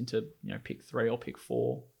themselves into pick 3 or pick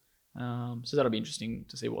 4. So that'll be interesting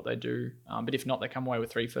to see what they do. But if not, they come away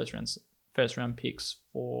with 3 first round picks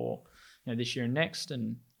for this year and next,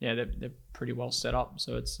 and they're pretty well set up.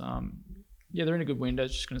 So it's they're in a good window.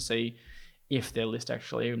 Just going to see if their list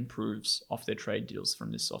actually improves off their trade deals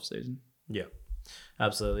from this offseason. Yeah.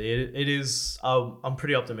 Absolutely. It is. I'm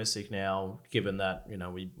pretty optimistic now, given that,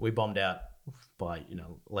 we bombed out by,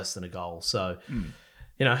 less than a goal. So,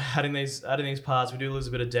 adding these parts, we do lose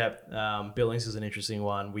a bit of depth. Billings is an interesting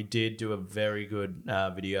one. We did do a very good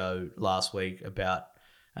video last week about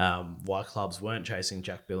why clubs weren't chasing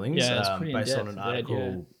Jack Billings, based on an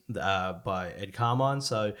article by Ed Carmine.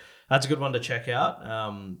 So that's a good one to check out,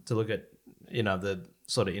 to look at, the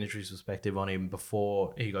sort of industry's perspective on him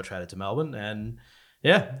before he got traded to Melbourne, and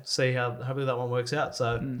see how hopefully that one works out.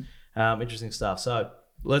 So interesting stuff. So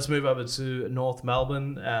let's move over to North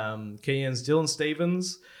Melbourne. Keans, Dylan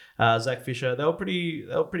Stevens, Zach Fisher. They were pretty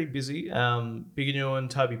busy. Biganuan,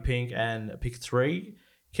 Toby Pink, and pick 3.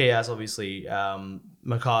 Kias, obviously,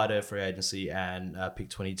 Mackay free agency, and pick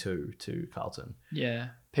 22 to Carlton. Yeah,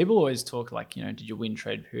 people always talk like, did you win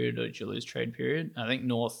trade period or did you lose trade period? I think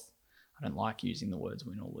North. I don't like using the words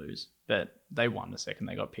win or lose, but they won the second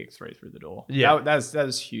they got pick 3 through the door. Yeah. That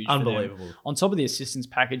was huge. Unbelievable. On top of the assistance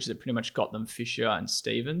package that pretty much got them Fisher and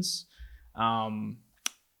Stevens. That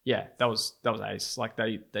was ace. Like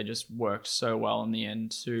they just worked so well in the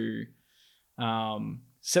end to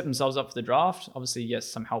set themselves up for the draft. Obviously, yes,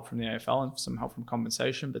 some help from the AFL and some help from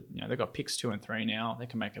compensation, but they've got picks 2 and 3 now. They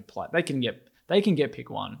can make a play. They can get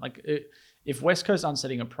pick 1. Like if West Coast aren't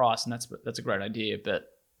setting a price, and that's a great idea, but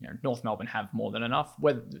North Melbourne have more than enough.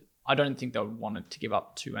 I don't think they would want it to give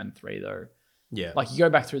up 2 and 3 though. Yeah. Like you go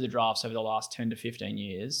back through the drafts over the last 10 to 15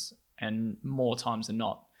 years, and more times than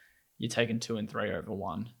not, you're taking 2 and 3 over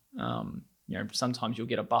 1. Sometimes you'll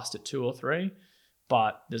get a bust at 2 or 3,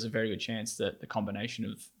 but there's a very good chance that the combination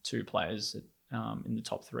of 2 players in the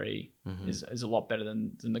top 3 is a lot better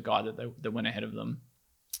than the guy that went ahead of them.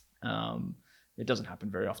 It doesn't happen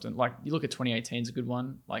very often. Like you look at 2018 is a good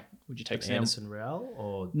one. Like, would you take Anderson Real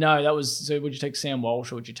or no? That was so. Would you take Sam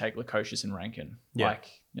Walsh or would you take Lukosius and Rankin? Yeah.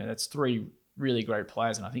 Like, that's 3 really great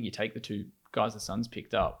players, and I think you take the 2 guys the Suns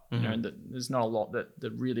picked up. There's not a lot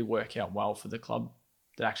that really work out well for the club.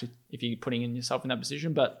 That actually, if you're putting in yourself in that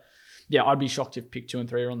position, but yeah, I'd be shocked if pick 2 and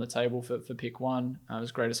 3 are on the table for pick 1,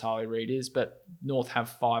 as great as Harley Reid is. But North have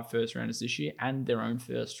 5 first rounders this year and their own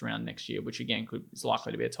first round next year, which again is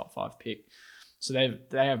likely to be a top 5 pick. So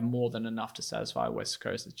they have more than enough to satisfy West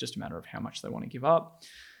Coast. It's just a matter of how much they want to give up.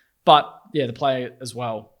 But yeah, the player as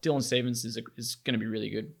well, Dylan Stephens is going to be really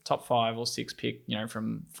good. Top 5 or 6 pick,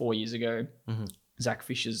 from 4 years ago. Mm-hmm. Zach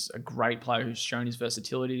Fisher's a great player who's shown his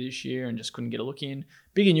versatility this year and just couldn't get a look in.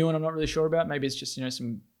 Big and Ewan, I'm not really sure about. Maybe it's just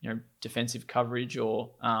some defensive coverage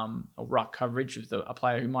or ruck coverage with a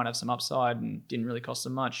player who might have some upside and didn't really cost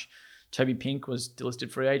them much. Toby Pink was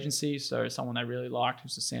delisted free agency, so someone they really liked. He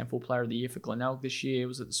was a sample player of the year for Glenelg this year.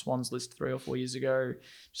 Was at the Swans list 3 or 4 years ago.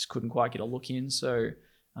 Just couldn't quite get a look in. So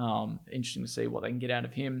interesting to see what they can get out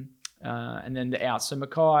of him. And then the outs. So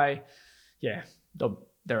Mackay, yeah,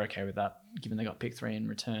 they're okay with that, given they got pick 3 in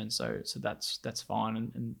return. So that's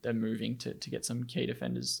fine. And they're moving to get some key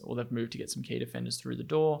defenders, or they've moved to get some key defenders through the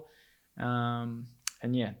door.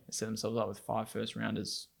 And yeah, they set themselves up with 5 first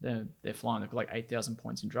rounders. They're flying. They've got like 8,000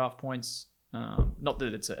 points in draft points. Not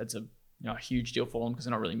that it's a huge deal for them, because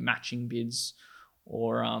they're not really matching bids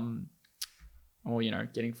or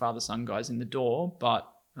getting father son guys in the door, but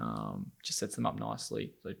just sets them up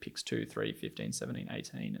nicely. So picks 2, 3, 15, 17,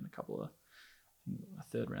 18, and a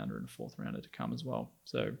third rounder and a fourth rounder to come as well.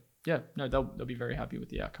 So yeah, no, they'll be very happy with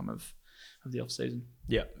the outcome of the off season.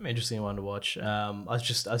 Yeah, interesting one to watch.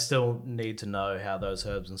 I still need to know how those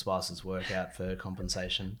herbs and spices work out for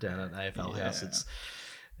compensation down at AFL House.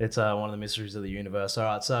 It's one of the mysteries of the universe. All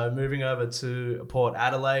right, so moving over to Port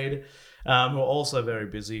Adelaide, who are also very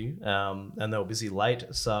busy, and they were busy late.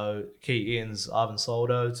 So key ins, Ivan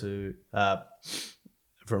Soldo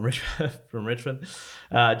from Richmond,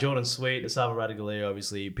 Jordan Sweet, Asava Radigaleo,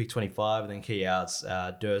 obviously pick 25, and then key outs,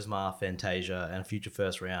 Dersma, Fantasia, and future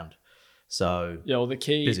first round. So yeah, well, the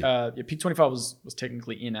key pick 25 was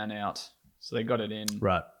technically in and out, so they got it in,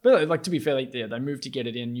 right. But like, to be fair, they moved to get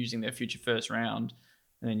it in using their future first round,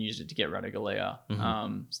 and then used it to get Radigalea.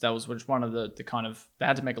 Mm-hmm. So that was just one of the kind of, they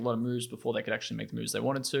had to make a lot of moves before they could actually make the moves they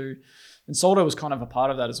wanted to. And Soldo was kind of a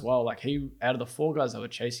part of that as well. Like, he, out of the 4 guys they were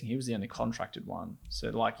chasing, he was the only contracted one.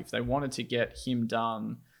 So like, if they wanted to get him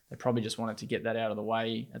done, they probably just wanted to get that out of the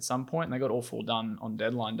way at some point, and they got all 4 done on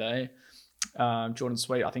deadline day. Jordan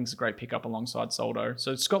Sweet, I think, is a great pickup alongside Soldo.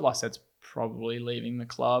 So Scott Lyssette's probably leaving the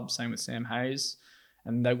club. Same with Sam Hayes.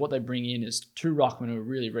 And what they bring in is 2 ruckmen who are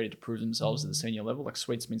really ready to prove themselves at the senior level. Like,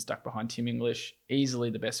 Sweet's been stuck behind Tim English, easily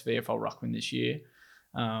the best VFL ruckman this year.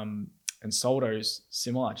 And Soldo's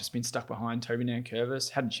similar, just been stuck behind Toby Nankervis.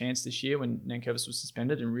 Had a chance this year when Nankervis was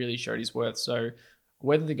suspended and really showed his worth. So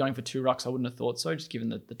whether they're going for 2 rucks, I wouldn't have thought so, just given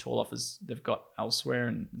the tall offers they've got elsewhere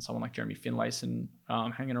and someone like Jeremy Finlayson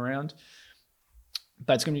hanging around.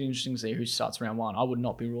 But it's going to be interesting to see who starts round 1. I would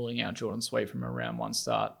not be ruling out Jordan Sweet from a round 1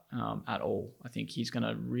 start at all. I think he's going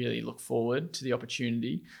to really look forward to the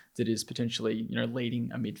opportunity that is potentially, leading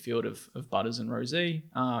a midfield of Butters and Rosie.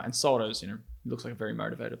 And Soldo's, he looks like a very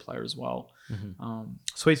motivated player as well. Mm-hmm.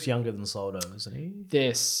 Sweet's younger than Soldo, isn't he?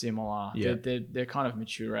 They're similar. Yeah. They're kind of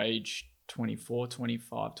mature age, 24,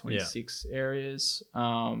 25, 26 areas.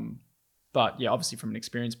 But yeah, obviously from an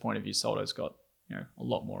experience point of view, Soldo's got a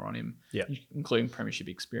lot more on him, including premiership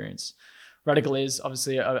experience. Radical is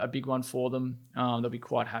obviously a big one for them. They'll be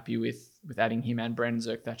quite happy with adding him and Brandon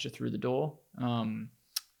Zerk-Thatcher through the door.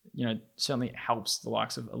 Certainly it helps the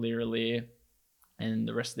likes of Alir and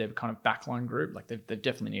the rest of their kind of backline group. Like, they've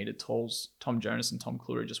definitely needed tools. Tom Jonas and Tom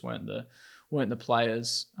Cleary just weren't the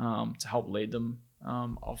players to help lead them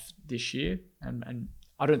off this year. And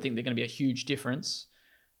I don't think they're going to be a huge difference.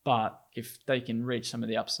 But if they can reach some of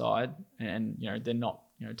the upside and, they're not,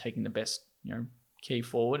 taking the best, key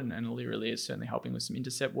forward, and O'Leary is certainly helping with some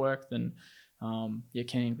intercept work, then,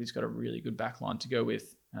 Kenningley's got a really good back line to go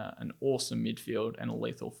with an awesome midfield and a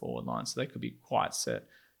lethal forward line. So they could be quite set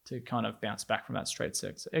to kind of bounce back from that straight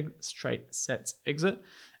sets exit.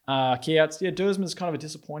 Key outs, Dersman's kind of a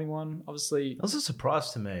disappointing one. Obviously, that was a surprise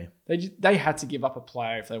to me. They had to give up a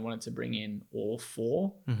player if they wanted to bring in all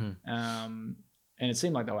 4. Mm-hmm. And it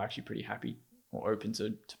seemed like they were actually pretty happy or open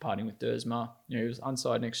to parting with Dersma. He was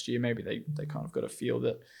unsigned next year. Maybe they kind of got a feel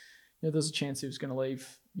that there's a chance he was going to leave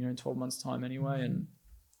in 12 months' time anyway, and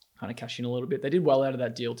kind of cash in a little bit. They did well out of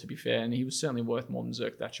that deal, to be fair, and he was certainly worth more than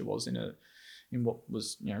Zerk-Thatcher was in what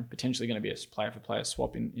was potentially going to be a player-for-player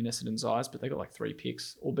swap in Essendon's eyes. But they got like 3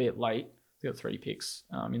 picks, albeit late. They got 3 picks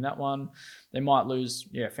in that one. They might lose,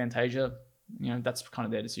 Fantasia. That's kind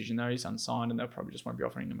of their decision though. He's unsigned, and they'll probably just won't be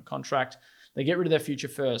offering him a contract. They get rid of their future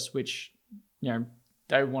first, which,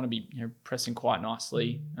 they want to be, pressing quite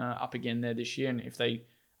nicely up again there this year. And if they,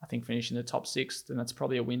 I think, finish in the top 6, then that's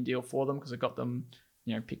probably a win deal for them, because it got them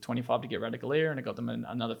pick 25 to get Radicalier, and it got them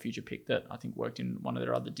another future pick that I think worked in one of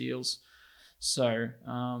their other deals. So,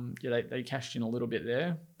 they cashed in a little bit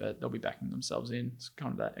there, but they'll be backing themselves in. It's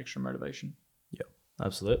kind of that extra motivation. Yeah,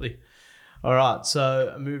 absolutely. All right,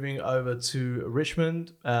 so moving over to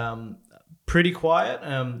Richmond. Pretty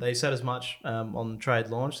quiet. They said as much on trade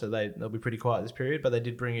launch, so they'll be pretty quiet this period, but they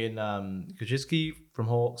did bring in Kaczynski from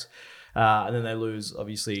Hawks, and then they lose,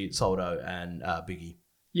 obviously, Soldo and Biggie.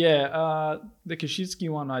 Yeah, the Kaczynski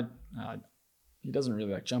one, he doesn't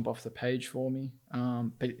really jump off the page for me.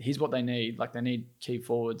 But he's what they need. They need key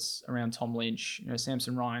forwards around Tom Lynch.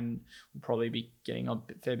 Samson Ryan will probably be getting a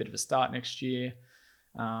fair bit of a start next year.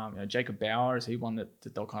 Jacob Bauer, is he one that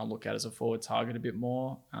they'll kind of look at as a forward target a bit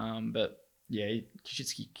more? But yeah,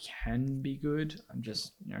 Kaczynski can be good. I'm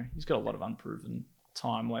just, he's got a lot of unproven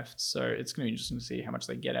time left, so it's going to be interesting to see how much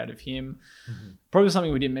they get out of him. Probably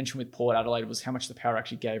something we didn't mention with Port Adelaide was how much the Power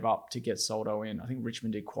actually gave up to get Soldo in. I think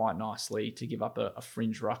Richmond did quite nicely to give up a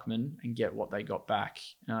fringe ruckman and get what they got back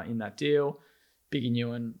in that deal. Biggie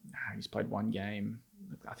Newen, he's played one game.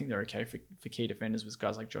 I think they're okay for key defenders with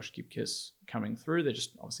guys like Josh Gibkiss coming through. They're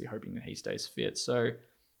just obviously hoping that he stays fit. So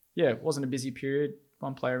yeah, it wasn't a busy period.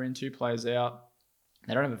 One player in, two players out.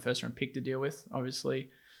 They don't have a first round pick to deal with, obviously.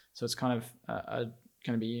 So it's kind of going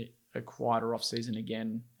to be a quieter off season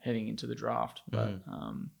again heading into the draft. But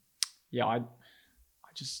I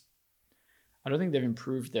don't think they've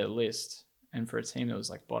improved their list. And for a team that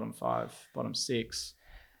was bottom 5, bottom 6,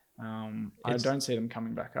 I don't see them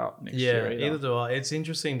coming back up next year either. Either do I. It's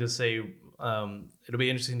interesting to see. It'll be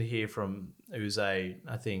interesting to hear from Uze,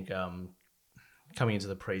 I think, coming into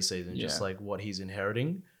the preseason, just what he's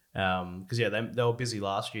inheriting. Because they were busy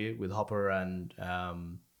last year with Hopper and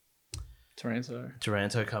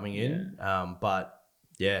Taranto coming in. But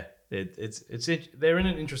yeah, they're in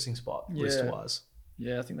an interesting spot list wise.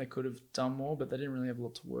 Yeah, I think they could have done more, but they didn't really have a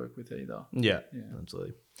lot to work with either. Yeah.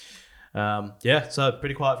 Absolutely. So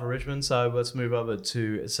pretty quiet for Richmond. So let's move over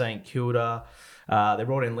to St Kilda. They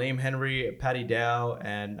brought in Liam Henry, Paddy Dow,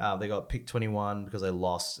 and they got pick 21 because they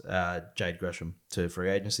lost Jade Gresham to free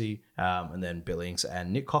agency, and then Billings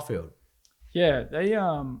and Nick Caulfield. Yeah, they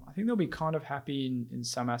I think they'll be kind of happy in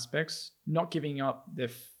some aspects. Not giving up their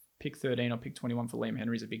pick 13 or pick 21 for Liam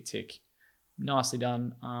Henry is a big tick. Nicely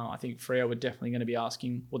done. I think Freo were definitely going to be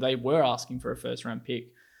asking, well, they were asking for a first round pick.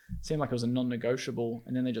 It seemed like it was a non-negotiable,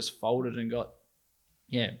 and then they just folded and got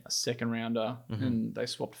a second rounder, and they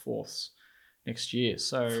swapped fourths next year.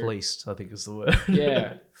 So fleeced, I think is the word.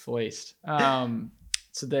 Yeah, fleeced.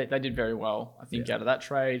 So they did very well, I think, out of that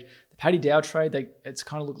trade. The Paddy Dow trade, it's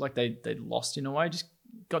kind of looked like they lost in a way. Just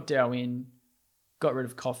got Dow in, got rid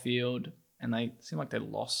of Caulfield, and they seemed like they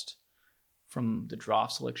lost from the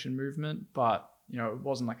draft selection movement. But it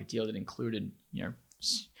wasn't like a deal that included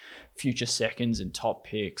future seconds and top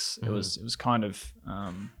picks. It was kind of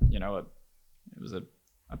it was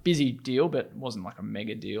a busy deal, but it wasn't like a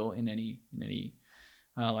mega deal in any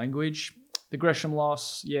language. The Gresham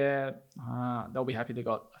loss, they'll be happy they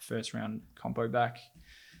got a first round compo back.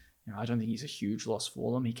 I don't think he's a huge loss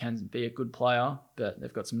for them. He can be a good player, but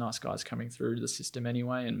they've got some nice guys coming through the system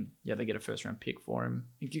anyway. And they get a first round pick for him.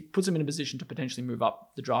 It puts them in a position to potentially move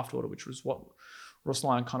up the draft order, which was what Ross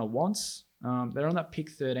Lyon kind of wants. They're on that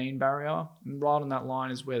pick 13 barrier, and right on that line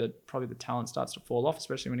is where probably the talent starts to fall off,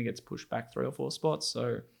 especially when it gets pushed back 3 or 4 spots.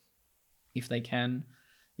 So if they can,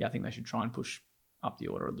 I think they should try and push up the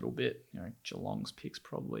order a little bit. Geelong's picks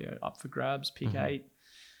probably are up for grabs, pick 8.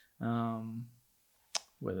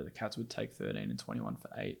 Whether the Cats would take 13 and 21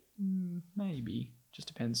 for 8, maybe. Just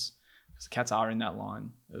depends, because the Cats are in that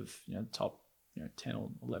line of top 10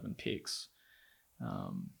 or 11 picks.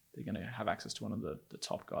 They're going to have access to one of the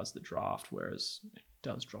top guys of the draft, whereas it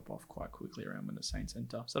does drop off quite quickly around when the Saints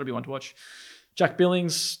enter. So that'll be one to watch. Jack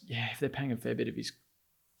Billings, if they're paying a fair bit of his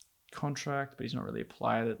contract, but he's not really a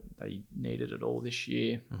player that they needed at all this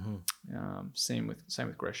year. Same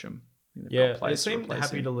with Gresham. They seemed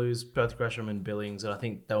happy to lose both Gresham and Billings, and I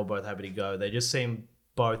think they were both happy to go. They just seemed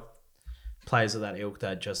both players of that ilk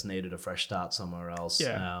that just needed a fresh start somewhere else.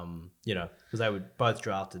 Because they were both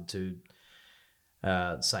drafted to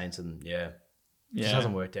Saints, and it just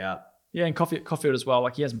hasn't worked out. Yeah, and Caulfield as well.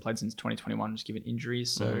 He hasn't played since 2021, just given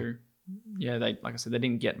injuries. So they, like I said, they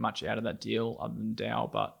didn't get much out of that deal other than Dow,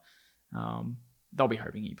 but they'll be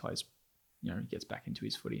hoping he plays, he gets back into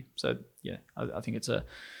his footy. So I think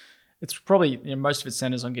it's probably most of it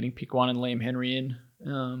centers on getting pick 1 and Liam Henry in.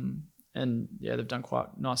 And they've done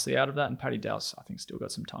quite nicely out of that. And Paddy Dow's, I think, still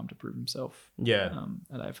got some time to prove himself. At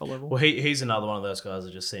AFL level. Well, he's another one of those guys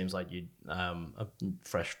that just seems like a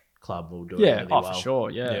fresh club will do it really well. For sure.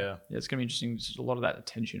 Yeah, it's going to be interesting. Just a lot of that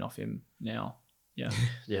attention off him now. Yeah.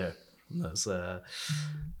 Yeah, that's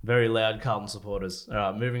very loud Carlton supporters. All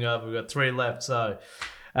right, moving over, we've got 3 left. So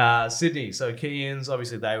Sydney, so Key-ins,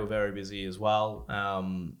 obviously they were very busy as well.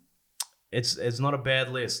 It's not a bad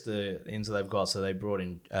list, the ins that they've got. So they brought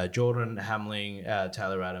in Jordan, Hamling,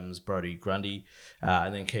 Taylor Adams, Brody Grundy,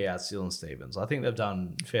 and then key out Dylan Stevens. I think they've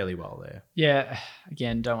done fairly well there. Yeah.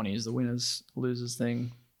 Again, don't want to use the winners, losers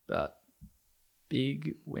thing, but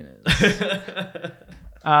big winners.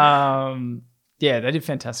 Yeah, they did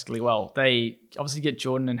fantastically well. They obviously get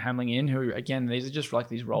Jordan and Hamling in, who, again, these are just like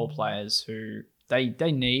these role players who they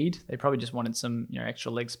probably just wanted some,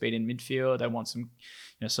 extra leg speed in midfield. They want some,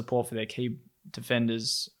 support for their key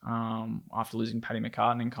defenders after losing Paddy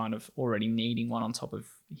McCartan and kind of already needing one on top of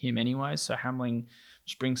him anyway. So Hamling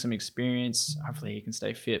just brings some experience. Hopefully he can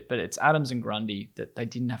stay fit. But it's Adams and Grundy that they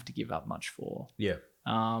didn't have to give up much for. Yeah.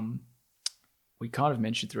 We kind of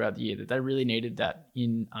mentioned throughout the year that they really needed that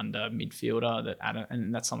in under midfielder that Adam,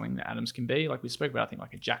 and that's something that Adams can be. Like we spoke about, I think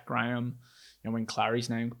like a Jack Graham. When Clary's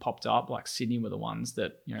name popped up, like Sydney were the ones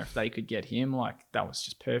that, if they could get him, like that was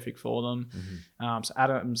just perfect for them. Mm-hmm. So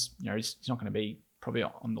Adams, he's not going to be probably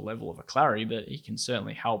on the level of a Clary, but he can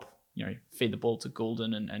certainly help, feed the ball to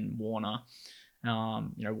Goulden and Warner.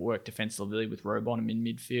 Work defensively with Robon in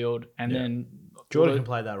midfield. And then Jordan can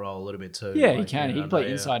play that role a little bit too. Yeah, he can. He can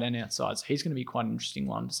play inside and outside. So he's going to be quite an interesting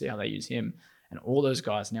one to see how they use him. And all those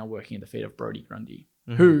guys now working at the feet of Brody Grundy,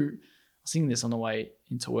 who, I was thinking this on the way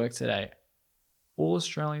into work today, all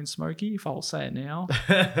Australian Smokey, if I'll say it now.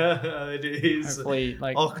 It is. Hopefully,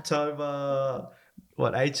 like October,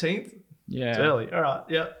 18th? Yeah. It's early. All right,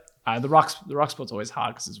 yeah. The ruck spot's always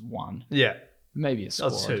hard because it's one. Yeah. Maybe a squad.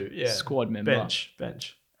 That's 2, yeah. Squad member.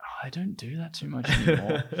 Bench. Oh, I don't do that too much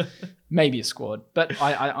anymore. Maybe a squad. But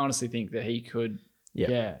I honestly think that he could, he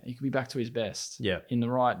could be back to his best. Yeah. In the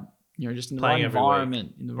right, just in the Playing right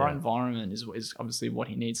environment. week. In the right environment is obviously what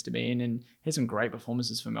he needs to be in. And he had some great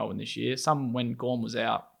performances for Melbourne this year. Some when Gorn was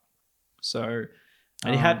out. So...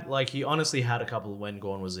 And he honestly had a couple when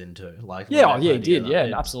Gorn was in too. He did.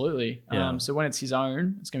 Yeah, absolutely. Yeah. So when it's his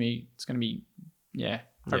own, it's gonna be,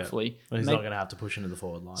 hopefully. But he's not going to have to push into the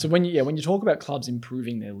forward line. So when you talk about clubs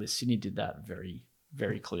improving their list, Sydney did that very,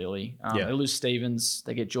 very clearly. They lose Stevens,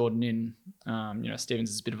 they get Jordan in. Stevens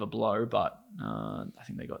is a bit of a blow, but I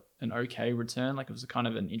think they got an okay return. Like it was a kind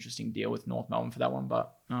of an interesting deal with North Melbourne for that one.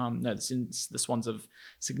 But no, the Swans have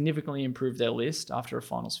significantly improved their list after a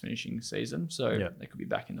finals finishing season. So they could be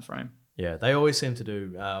back in the frame. Yeah, they always seem to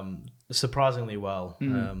do surprisingly well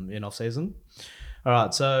in off-season. All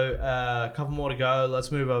right, so a couple more to go.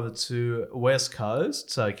 Let's move over to West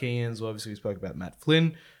Coast. So key-ins, obviously we spoke about Matt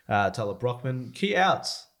Flynn, Tyler Brockman. Key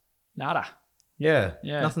outs? Nada. Yeah,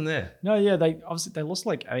 nothing there. No, they lost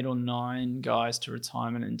like 8 or 9 guys to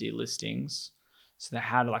retirement and delistings. So they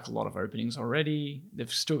had like a lot of openings already.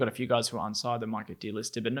 They've still got a few guys who are unsigned that might get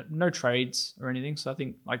delisted, but no trades or anything. So I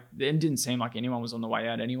think like it didn't seem like anyone was on the way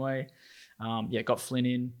out anyway. Got Flynn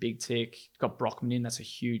in, big tick. Got Brockman in. That's a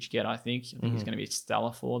huge get, I think. I think he's going to be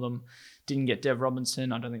stellar for them. Didn't get Dev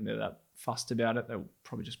Robinson. I don't think they're that fussed about it. They'll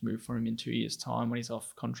probably just move for him in 2 years' time when he's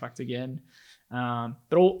off contract again.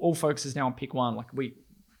 But all focus is now on pick one. Like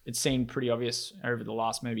it seemed pretty obvious over the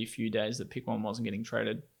last maybe few days that pick one wasn't getting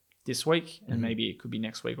traded this week, and maybe it could be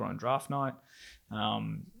next week or on draft night.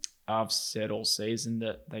 I've said all season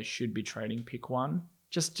that they should be trading pick one.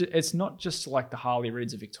 It's not just like the Harley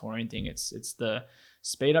Reid's a Victorian thing. It's the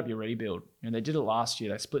speed up your rebuild. They did it last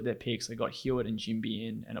year. They split their picks. They got Hewitt and Jimby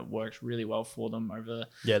in, and it worked really well for them over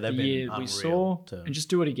the year we saw. And just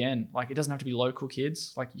do it again. Like it doesn't have to be local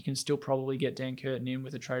kids. Like you can still probably get Dan Curtin in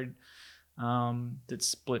with a trade that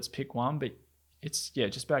splits pick one, but it's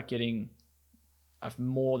just about getting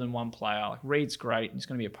more than one player. Like Reid's great. He's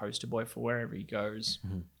going to be a poster boy for wherever he goes.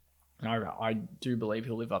 Mm-hmm. And I do believe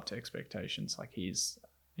he'll live up to expectations. Like he's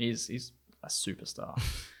a superstar.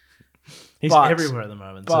 He's everywhere at the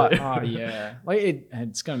moment. But like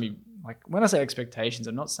it's going to be like when I say expectations,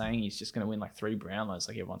 I'm not saying he's just going to win like 3 Brownlows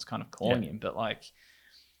like everyone's kind of calling him. But like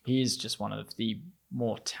he is just one of the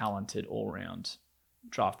more talented all-round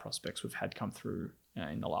draft prospects we've had come through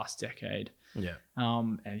in the last decade. Yeah.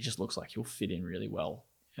 And it just looks like he'll fit in really well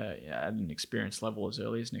at an experience level as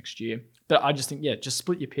early as next year. But I just think just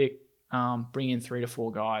split your pick. Bring in 3 to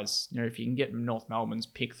 4 guys. If you can get North Melbourne's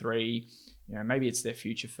pick 3, maybe it's their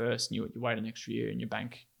future first, and you wait an extra year and you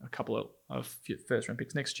bank a couple of first round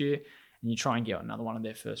picks next year, and you try and get another one of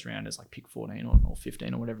their first rounders, like pick 14 or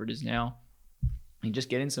 15 or whatever it is now, and just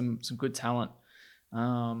get in some good talent.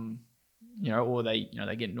 or they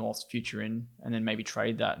get North's future in and then maybe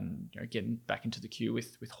trade that and getting back into the queue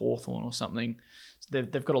with Hawthorn or something. So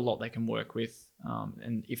they've got a lot they can work with.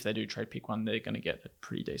 And if they do trade pick one, they're going to get a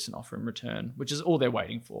pretty decent offer in return, which is all they're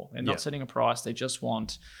waiting for. They're not setting a price. They just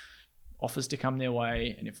want offers to come their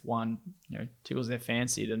way. And if one, tickles their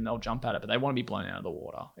fancy, then they'll jump at it. But they want to be blown out of the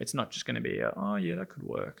water. It's not just going to be that could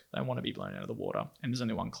work. They want to be blown out of the water. And there's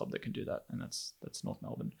only one club that can do that. And that's North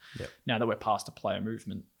Melbourne. Yep. Now that we're past the player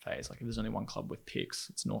movement phase, like if there's only one club with picks,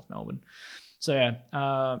 it's North Melbourne. So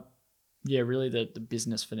really the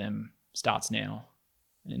business for them starts now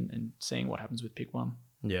and seeing what happens with pick one.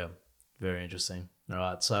 Yeah. Very interesting. All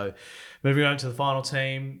right, so moving on to the final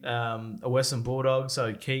team, a Western Bulldogs.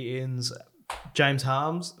 So key ins, James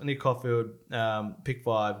Harms, Nick Caulfield, pick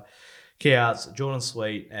 5, key outs, Jordan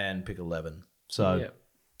Sweet, and pick 11. So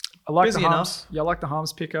I like the Harms. Yeah, I like the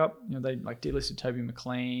Harms pickup. They like delisted Toby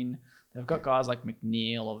McLean. They've got guys like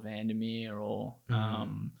McNeil or Vandermeer or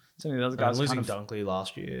some of the other guys. Losing Dunkley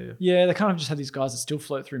last year. Yeah, they kind of just have these guys that still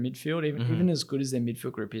float through midfield. Even as good as their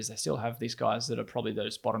midfield group is, they still have these guys that are probably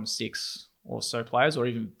those bottom 6 or so players, or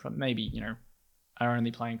even maybe, are only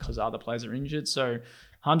playing because other players are injured. So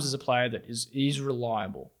Harms is a player that is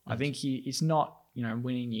reliable. I think he's not,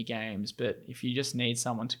 winning your games, but if you just need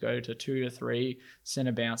someone to go to 2 to 3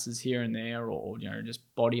 centre bounces here and there, or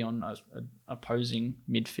just body on a opposing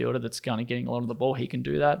midfielder that's kind of getting a lot of the ball, he can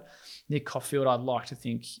do that. Nick Caulfield, I'd like to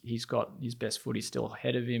think he's got his best footy still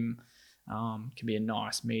ahead of him. Can be a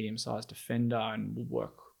nice medium-sized defender and will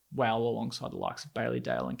work well alongside the likes of Bailey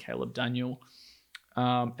Dale and Caleb Daniel.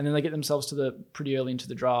 And then they get themselves pretty early into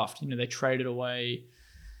the draft. They traded away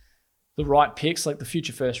the right picks, like the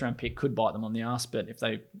future first round pick could bite them on the ass, but if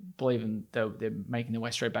they believe they're making their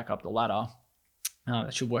way straight back up the ladder,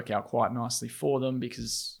 that should work out quite nicely for them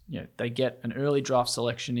because they get an early draft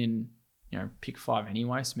selection in pick 5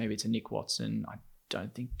 anyway. So maybe it's a Nick Watson. I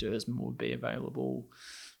don't think Dersman would be available.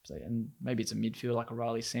 And maybe it's a midfield like a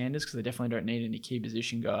Riley Sanders because they definitely don't need any key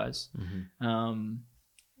position guys.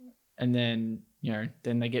 And then,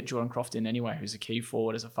 then they get Jordan Croft in anyway, who's a key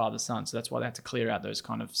forward as a father-son. So that's why they had to clear out those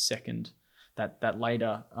kind of that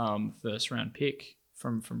later first round pick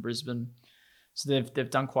from Brisbane. So they've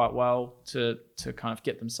done quite well to kind of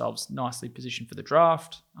get themselves nicely positioned for the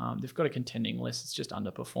draft. They've got a contending list. It's just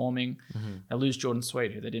underperforming. They lose Jordan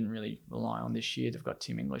Sweet, who they didn't really rely on this year. They've got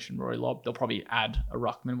Tim English and Rory Lobb. They'll probably add a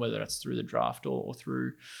ruckman, whether that's through the draft or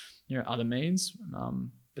through other means.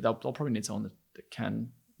 But they'll probably need someone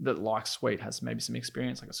that like Sweet, has maybe some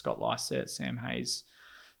experience, like a Scott Lysett, Sam Hayes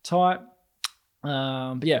type.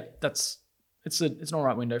 But yeah, it's an all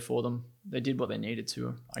right window for them. They did what they needed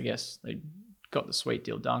to, I guess. They got the Sweet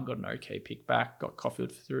deal done, got an okay pick back, got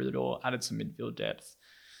Caulfield through the door, added some midfield depth,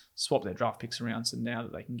 swapped their draft picks around, so now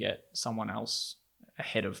that they can get someone else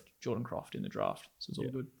ahead of Jordan Croft in the draft. So it's all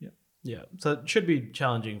good. Yeah. So it should be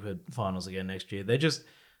challenging for finals again next year.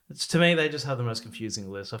 To me, they just have the most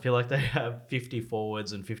confusing list. I feel like they have 50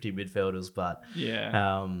 forwards and 50 midfielders, but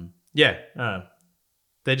I don't know.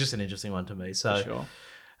 They're just an interesting one to me. So, for sure.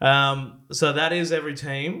 So that is every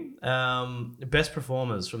team. Best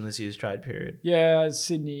performers from this year's trade period. Yeah,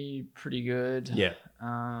 Sydney, pretty good. Yeah.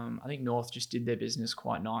 I think North just did their business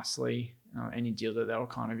quite nicely. Any deal that they were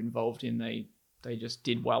kind of involved in, they just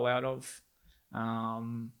did well out of.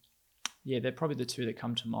 They're probably the two that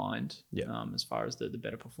come to mind as far as the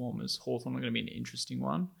better performers. Hawthorn are going to be an interesting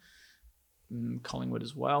one. Collingwood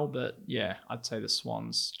as well. But yeah, I'd say the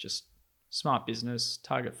Swans, just smart business,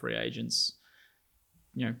 target free agents,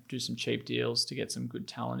 do some cheap deals to get some good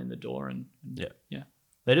talent in the door. And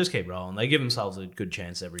They just keep rolling. They give themselves a good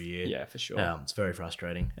chance every year. Yeah, for sure. It's very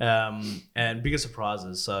frustrating. And bigger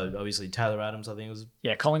surprises. So obviously Taylor Adams, I think was...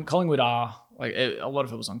 Yeah, Collingwood are... like a lot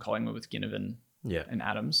of it was on Collingwood with Ginnivan and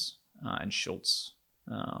Adams. And Schultz.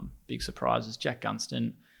 Big surprises. Jack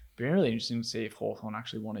Gunston. Be really interesting to see if Hawthorn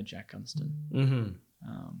actually wanted Jack Gunston.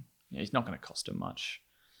 He's not going to cost them much.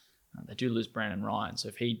 They do lose Brandon Ryan, so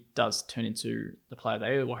if he does turn into the player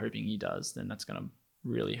they were hoping he does, then that's going to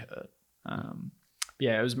really hurt.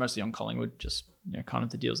 It was mostly on Collingwood, just kind of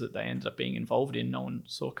the deals that they ended up being involved in. No one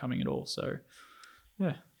saw coming at all. So,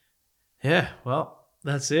 yeah. Well.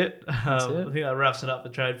 That's it. I think that wraps it up for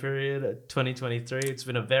trade period 2023. It's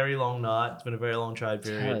been a very long night. It's been a very long trade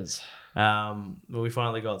period. It has. But we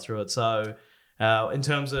finally got through it. So in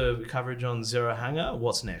terms of coverage on Zero Hanger,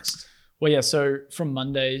 what's next? Well, yeah, so from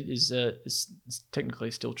Monday is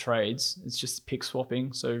technically still trades. It's just pick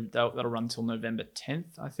swapping. So that'll run till November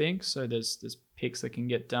 10th, I think. So there's picks that can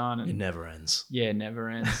get done. And it never ends. Yeah, it never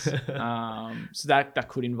ends. So that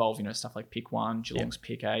could involve, stuff like pick 1, Geelong's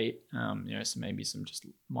pick 8, so maybe some just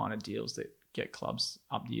minor deals that get clubs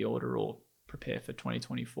up the order or prepare for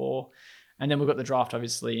 2024. And then we've got the draft,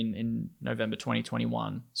 obviously, in November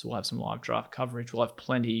 2021. So we'll have some live draft coverage. We'll have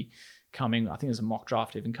plenty coming. I think there's a mock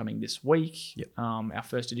draft even coming this week. Yep. Our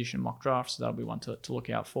first edition mock draft. So that'll be one to look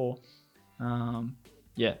out for.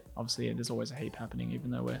 Obviously, there's always a heap happening, even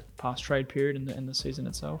though we're past trade period in the season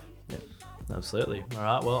itself. Yeah, absolutely. All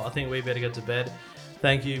right. Well, I think we better get to bed.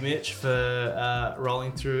 Thank you, Mitch, for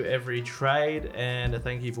rolling through every trade, and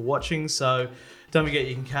thank you for watching. So don't forget,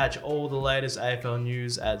 you can catch all the latest AFL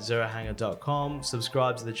news at zerohanger.com.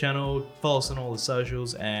 Subscribe to the channel, follow us on all the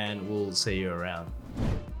socials, and we'll see you around.